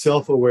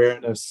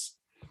self-awareness,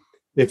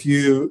 if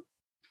you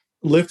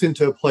lift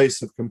into a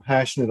place of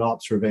compassionate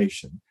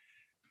observation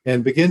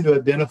and begin to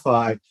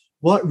identify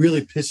what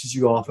really pisses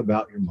you off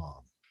about your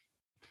mom,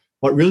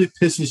 what really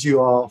pisses you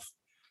off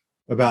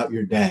about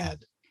your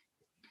dad,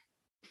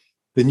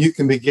 then you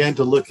can begin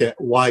to look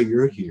at why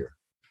you're here,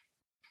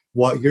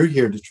 what you're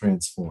here to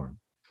transform.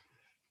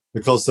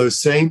 Because those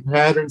same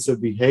patterns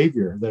of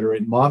behavior that are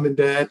in mom and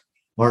dad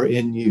are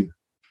in you.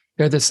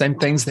 They're the same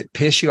things that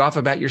piss you off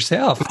about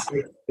yourself.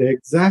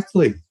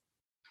 Exactly.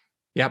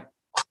 Yep.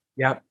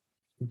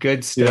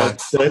 Good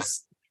stuff.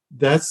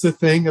 That's the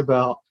thing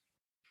about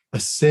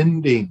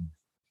ascending.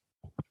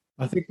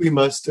 I think we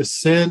must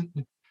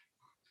ascend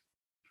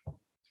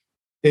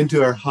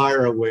into our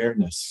higher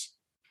awareness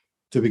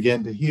to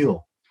begin to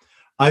heal.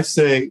 I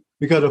say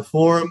we got to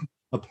form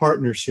a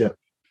partnership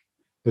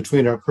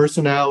between our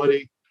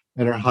personality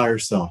and our higher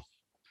self.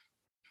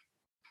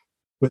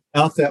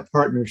 Without that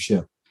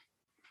partnership,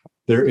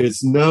 there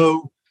is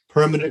no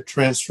permanent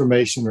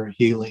transformation or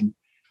healing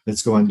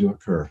that's going to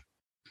occur.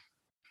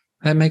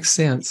 That makes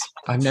sense.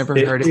 I've never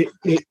heard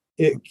it.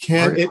 It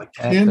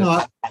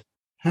cannot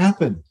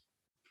happen.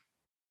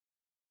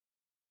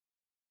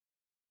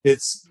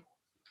 It's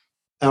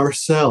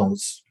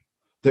ourselves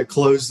that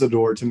close the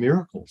door to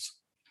miracles.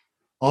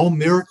 All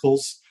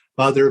miracles,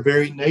 by their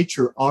very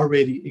nature,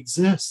 already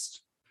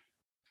exist.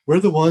 We're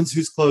the ones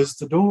who's closed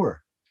the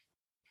door.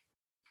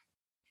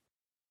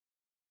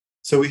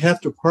 So we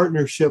have to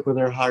partnership with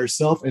our higher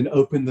self and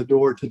open the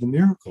door to the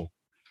miracle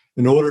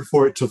in order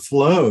for it to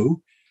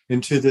flow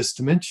into this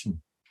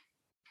dimension.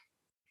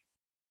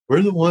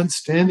 We're the ones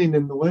standing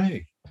in the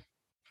way.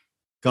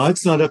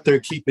 God's not up there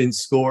keeping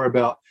score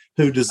about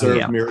who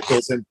deserves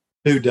miracles and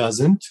who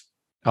doesn't.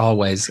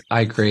 Always.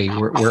 I agree.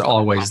 We're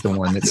always the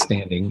one that's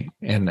standing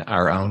in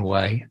our own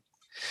way.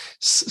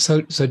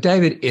 So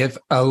David, if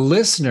a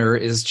listener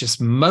is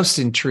just most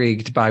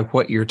intrigued by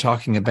what you're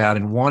talking about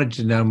and wanted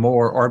to know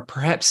more, or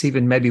perhaps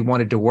even maybe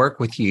wanted to work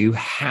with you,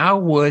 how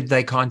would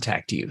they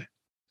contact you?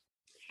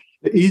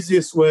 The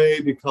easiest way,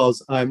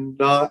 because I'm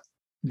not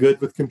good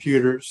with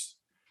computers,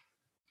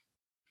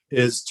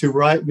 is to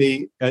write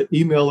me at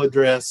email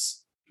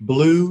address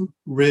Blue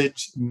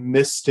Ridge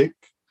Mystic,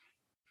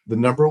 the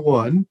number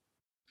 1,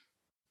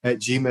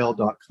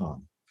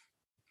 @gmail.com.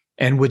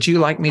 And would you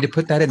like me to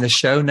put that in the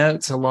show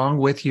notes along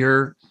with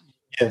your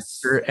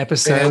Yes.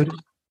 episode?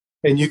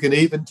 And you can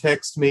even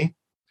text me.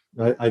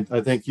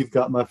 I think you've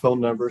got my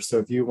phone number. So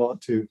if you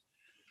want to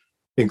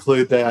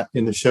include that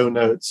in the show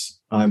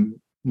notes,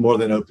 I'm more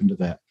than open to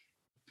that.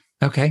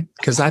 Okay,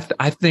 because I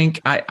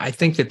think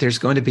that there's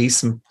going to be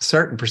some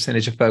certain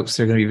percentage of folks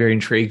that are going to be very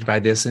intrigued by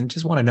this and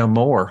just want to know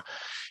more.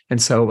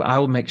 And so I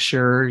will make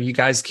sure you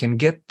guys can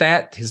get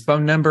that, his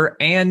phone number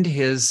and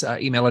his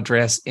email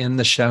address in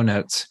the show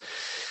notes.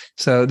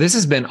 So this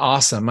has been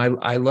awesome.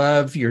 I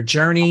love your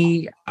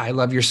journey. I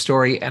love your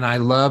story. And I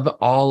love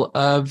all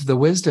of the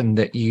wisdom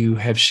that you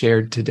have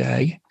shared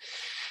today.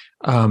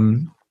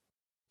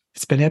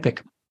 It's been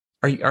epic.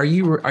 Are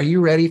you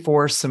ready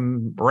for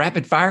some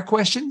rapid fire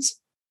questions?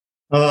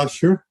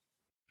 Sure.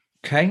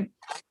 Okay.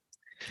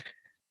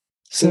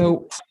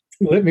 So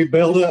let me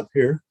build up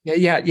here.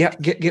 Yeah.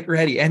 Get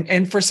ready.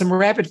 And for some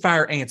rapid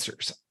fire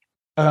answers.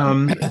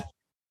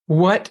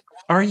 What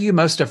are you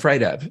most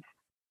afraid of?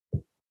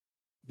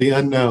 The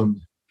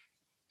unknown.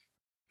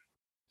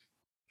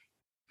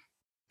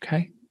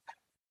 Okay.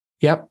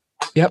 Yep.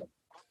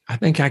 I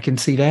think I can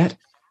see that.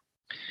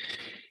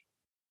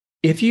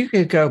 If you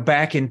could go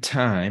back in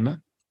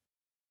time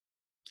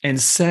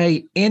and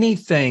say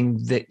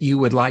anything that you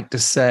would like to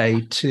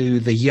say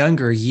to the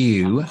younger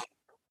you,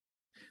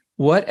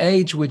 what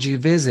age would you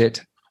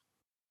visit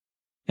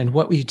and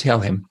what would you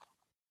tell him?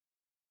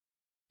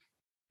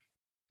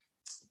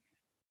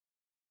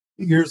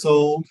 Years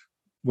old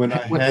when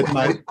I had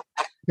my...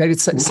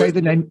 Say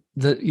the name,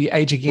 the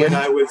age again. When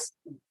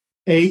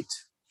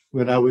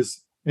I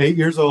was 8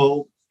 years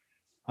old,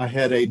 I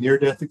had a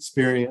near-death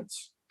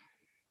experience.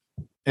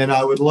 And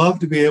I would love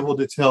to be able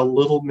to tell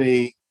little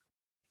me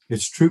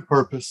its true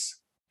purpose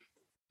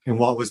and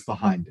what was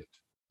behind it.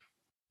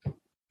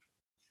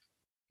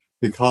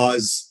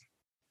 Because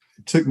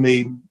it took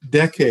me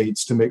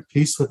decades to make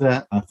peace with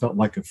that. I felt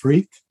like a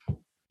freak.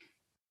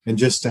 And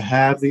just to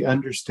have the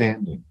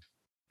understanding.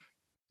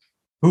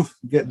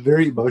 Get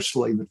very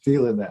emotional even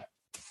feeling that.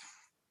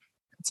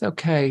 It's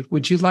okay.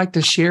 Would you like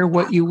to share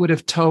what you would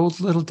have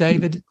told little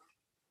David?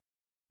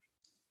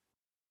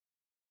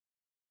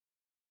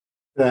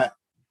 That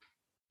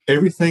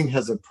everything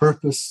has a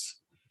purpose.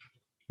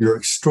 You're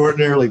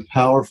extraordinarily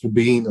powerful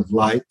being of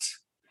light.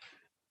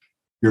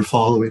 You're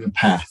following a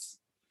path.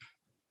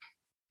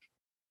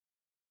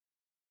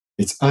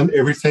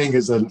 Everything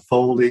is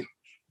unfolding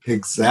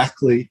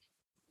exactly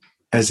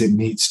as it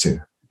needs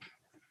to.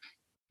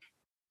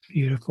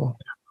 Beautiful.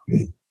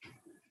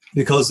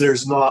 Because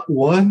there's not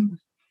one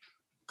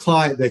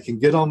client that can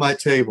get on my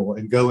table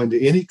and go into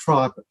any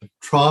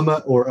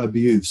trauma or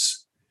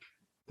abuse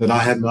that I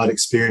have not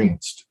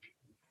experienced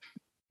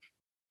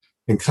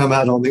and come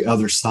out on the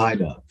other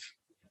side of.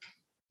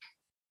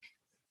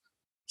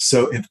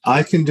 So if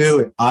I can do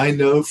it, I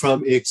know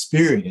from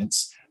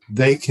experience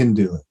they can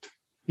do it.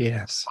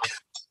 Yes.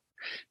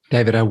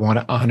 David, I want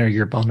to honor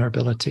your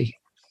vulnerability.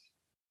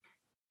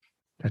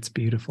 That's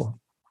beautiful.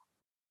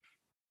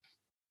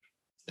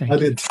 I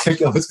didn't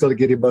think I was going to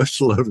get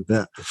emotional over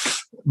that,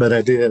 but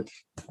I did.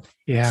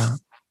 Yeah,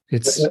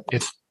 it's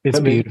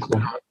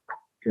beautiful.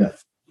 Yeah.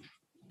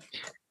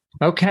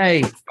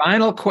 Okay,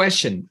 final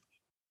question.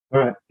 All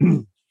right.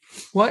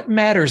 What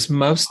matters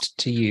most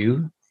to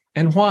you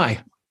and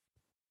why?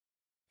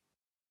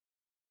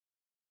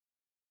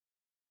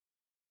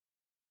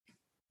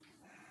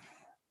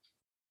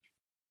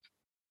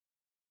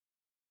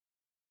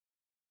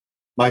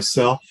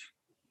 Myself.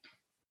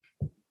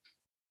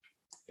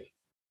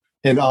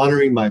 And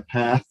honoring my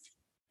path,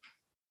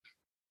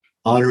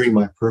 honoring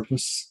my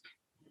purpose,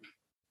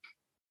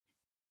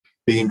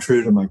 being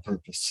true to my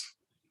purpose.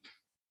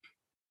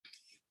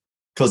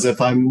 Because if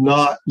I'm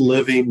not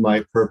living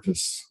my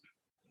purpose,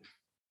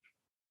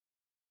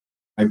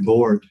 I'm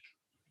bored.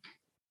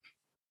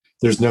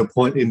 There's no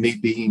point in me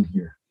being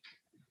here.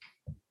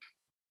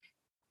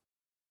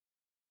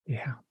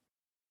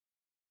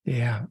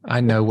 Yeah,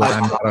 I know when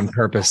I'm not on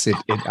purpose,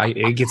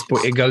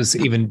 it goes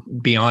even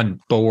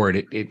beyond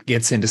bored. It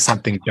gets into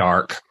something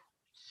dark.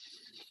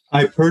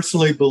 I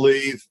personally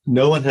believe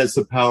no one has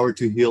the power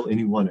to heal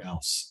anyone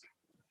else.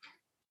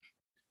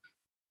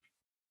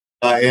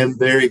 I am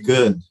very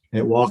good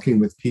at walking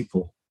with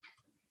people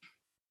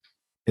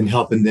and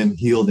helping them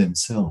heal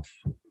themselves,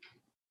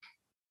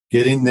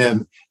 getting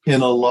them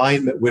in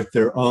alignment with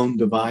their own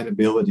divine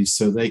abilities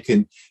so they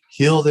can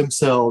heal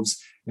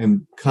themselves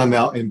and come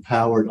out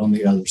empowered on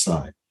the other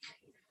side.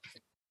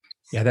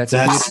 Yeah, that's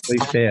beautifully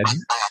said.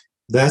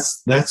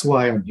 That's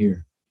why I'm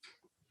here.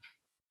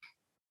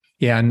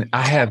 Yeah, and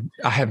I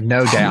have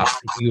no doubt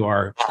you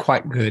are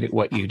quite good at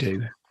what you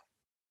do.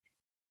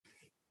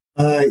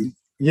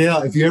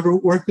 Yeah, if you ever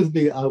work with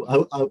me,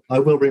 I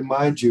will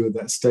remind you of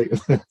that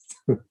statement.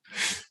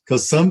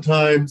 Because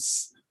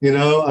sometimes,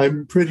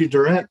 I'm pretty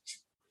direct.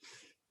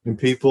 And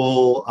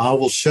I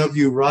will shove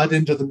you right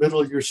into the middle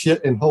of your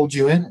shit and hold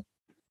you in it.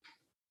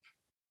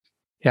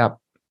 Yeah.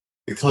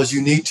 Because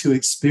you need to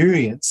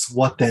experience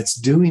what that's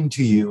doing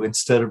to you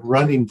instead of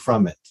running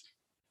from it.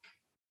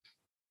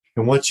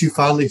 And once you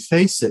finally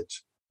face it,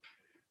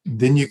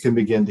 then you can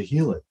begin to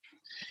heal it.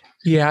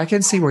 Yeah, I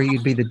can see where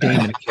you'd be the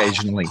demon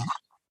occasionally.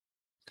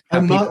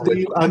 I'm not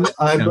deep.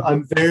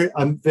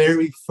 I'm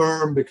very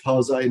firm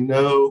because I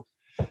know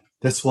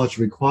that's what's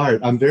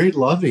required. I'm very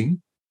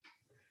loving.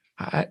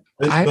 But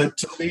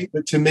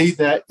to me,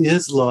 that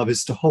is love,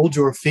 is to hold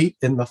your feet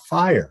in the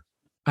fire.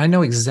 I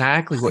know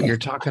exactly what you're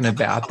talking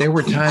about. There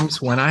were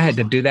times when I had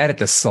to do that at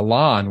the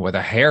salon with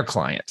a hair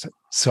client.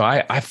 So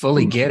I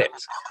fully get it.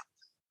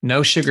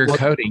 No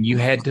sugarcoating. You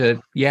had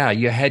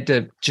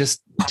to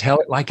just tell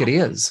it like it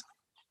is.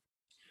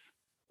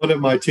 One of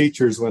my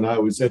teachers, when I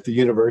was at the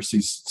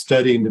university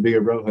studying to be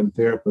a Rohan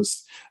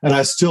therapist, and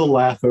I still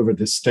laugh over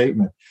this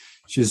statement.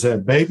 She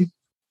said, "Baby,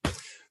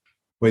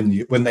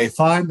 when they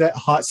find that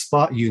hot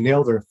spot, you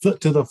nail their foot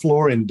to the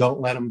floor and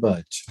don't let them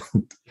budge."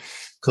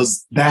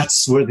 Because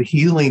that's where the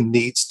healing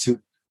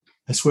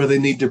that's where they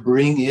need to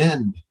bring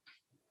in.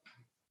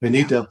 They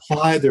need to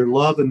apply their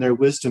love and their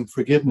wisdom,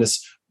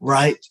 forgiveness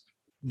right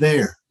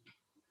there.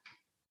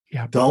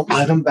 Yeah. Don't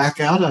let them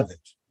back out of it.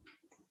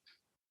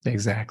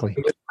 Exactly.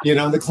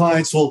 The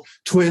clients will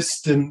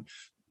twist and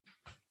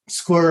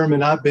squirm,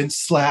 and I've been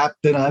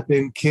slapped and I've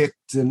been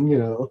kicked, and,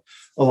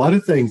 a lot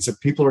of things that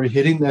people are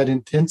hitting that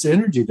intense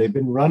energy. They've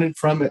been running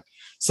from it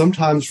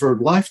sometimes for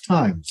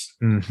lifetimes.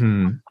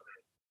 Mm-hmm.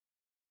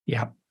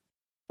 Yeah.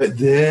 But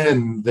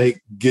then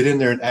they get in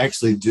there and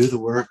actually do the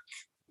work,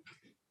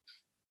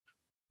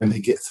 and they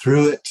get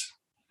through it,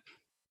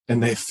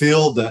 and they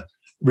feel the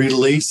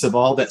release of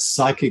all that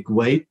psychic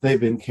weight they've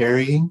been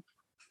carrying,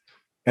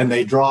 and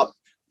they drop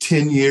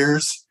 10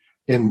 years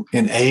in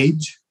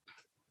age.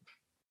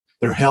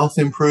 Their health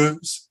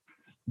improves.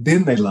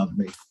 Then they love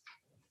me.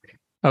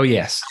 Oh,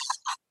 yes.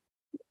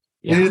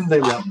 Yeah. Then they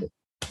love me.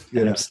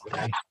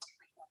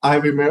 I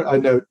remember,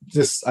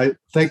 I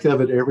think of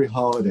it every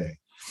holiday.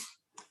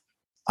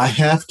 I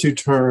have to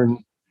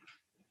turn,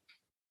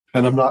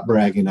 and I'm not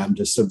bragging, I'm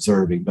just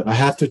observing, but I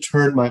have to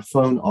turn my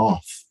phone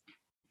off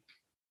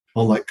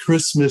on like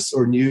Christmas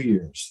or New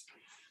Year's,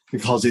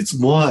 because it's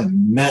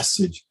one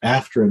message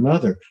after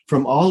another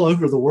from all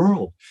over the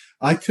world.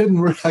 I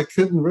couldn't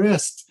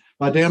rest.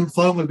 My damn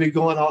phone would be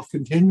going off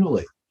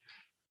continually.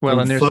 Well,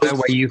 and there's no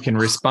way you can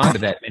respond to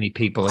that many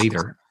people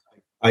either.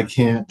 I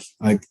can't.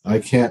 I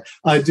can't.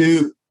 I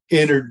do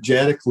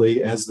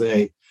energetically as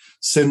they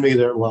send me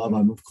their love.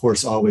 I'm, of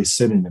course, always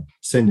sending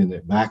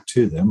it back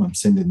to them. I'm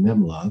sending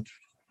them love.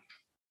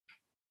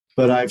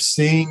 But I've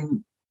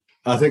seen,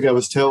 I think I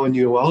was telling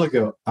you a while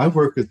ago, I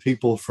work with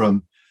people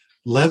from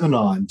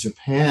Lebanon,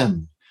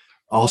 Japan,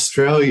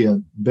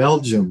 Australia,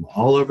 Belgium,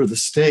 all over the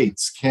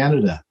States,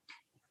 Canada.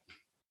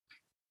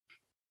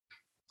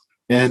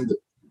 And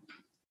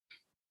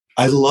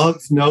I love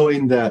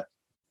knowing that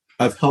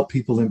I've helped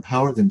people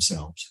empower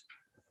themselves,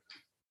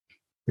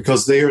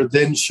 because they are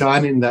then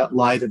shining that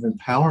light of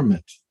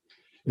empowerment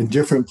in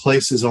different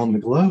places on the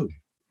globe.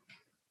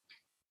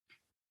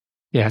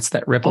 Yeah, it's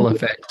that ripple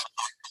effect.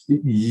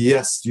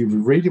 Yes, you're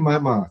reading my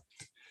mind.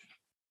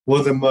 One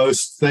of the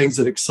most things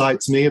that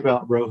excites me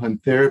about Rohan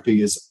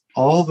therapy is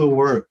all the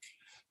work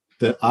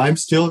that I'm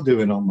still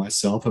doing on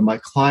myself and my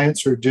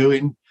clients are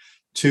doing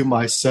to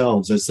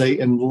myself. As they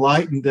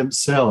enlighten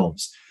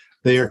themselves,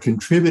 they are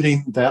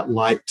contributing that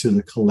light to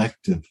the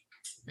collective.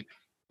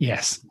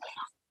 Yes.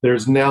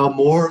 There's now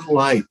more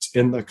light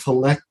in the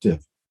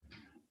collective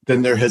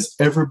than there has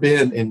ever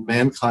been in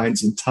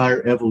mankind's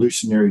entire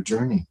evolutionary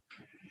journey.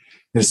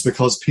 And it's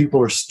because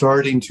people are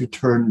starting to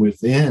turn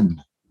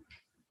within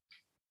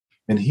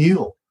and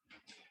heal.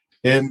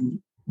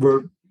 And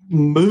we're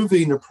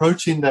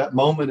approaching that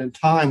moment in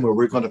time where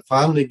we're going to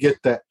finally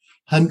get that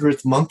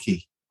 100th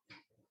monkey,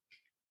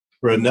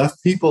 where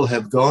enough people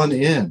have gone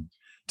in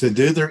to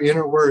do their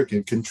inner work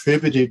and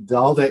contributed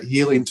all that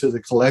healing to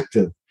the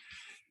collective.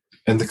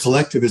 And the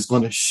collective is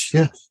going to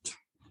shift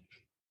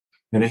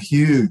in a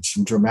huge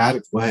and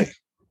dramatic way.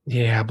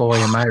 Yeah, boy,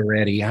 am I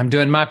ready. I'm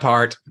doing my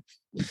part.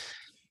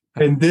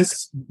 And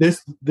this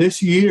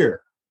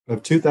year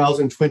of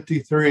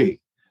 2023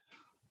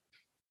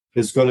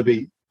 is going to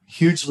be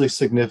hugely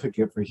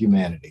significant for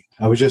humanity.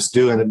 I was just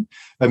doing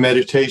a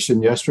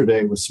meditation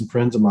yesterday with some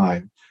friends of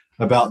mine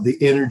about the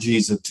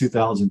energies of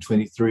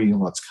 2023 and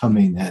what's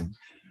coming. And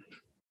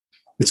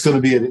it's going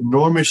to be an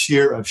enormous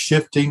year of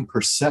shifting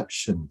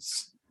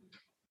perceptions.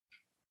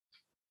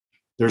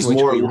 There's Which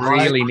more we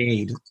light. Really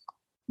need.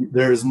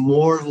 There's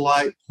more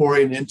light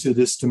pouring into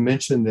this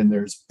dimension than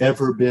there's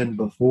ever been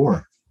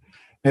before.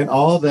 And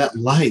all that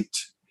light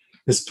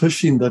is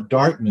pushing the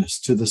darkness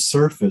to the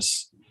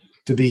surface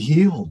to be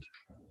healed.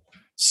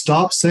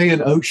 Stop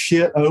saying, oh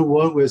shit, oh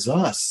woe is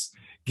us.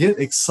 Get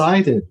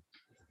excited,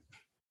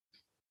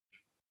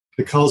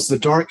 because the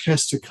dark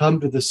has to come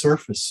to the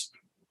surface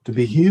to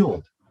be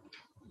healed.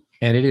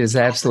 And it is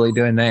absolutely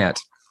doing that.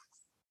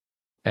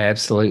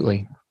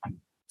 Absolutely.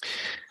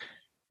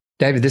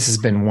 David, this has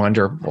been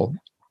wonderful.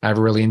 I've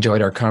really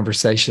enjoyed our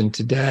conversation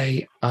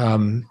today.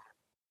 And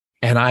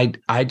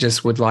I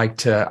just would like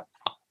to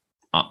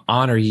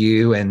honor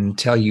you and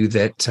tell you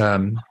that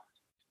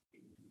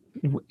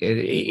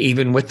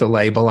even with the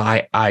label,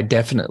 I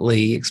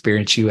definitely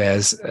experience you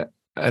as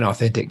an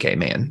authentic gay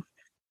man,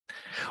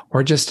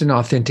 or just an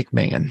authentic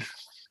man,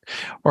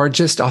 or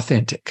just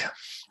authentic.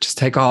 Just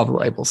take all the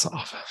labels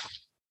off.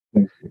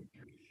 Thank you.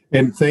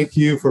 And thank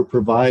you for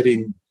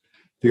providing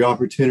the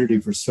opportunity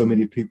for so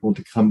many people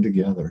to come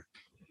together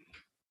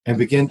and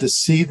begin to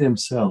see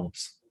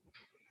themselves.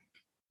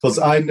 Because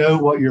I know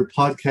what your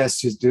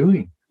podcast is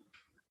doing.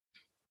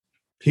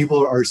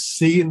 People are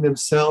seeing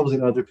themselves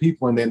in other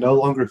people, and they no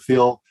longer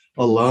feel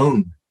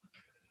alone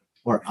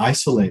or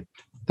isolated.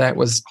 That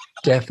was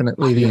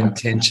definitely the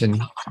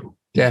intention,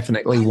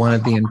 definitely one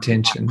of the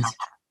intentions,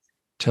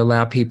 to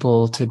allow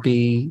people to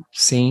be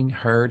seen,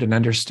 heard, and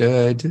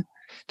understood,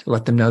 to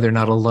let them know they're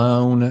not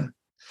alone,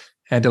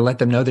 and to let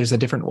them know there's a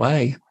different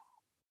way.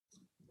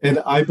 And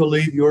I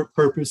believe your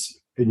purpose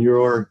in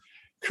your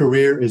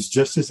career is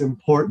just as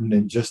important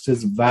and just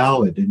as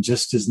valid and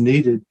just as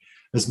needed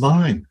as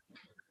mine.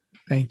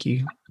 Thank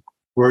you.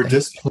 We're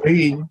just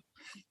playing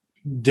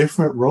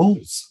different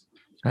roles.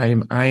 I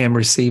am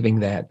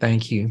receiving that.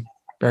 Thank you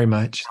very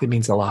much. It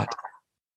means a lot.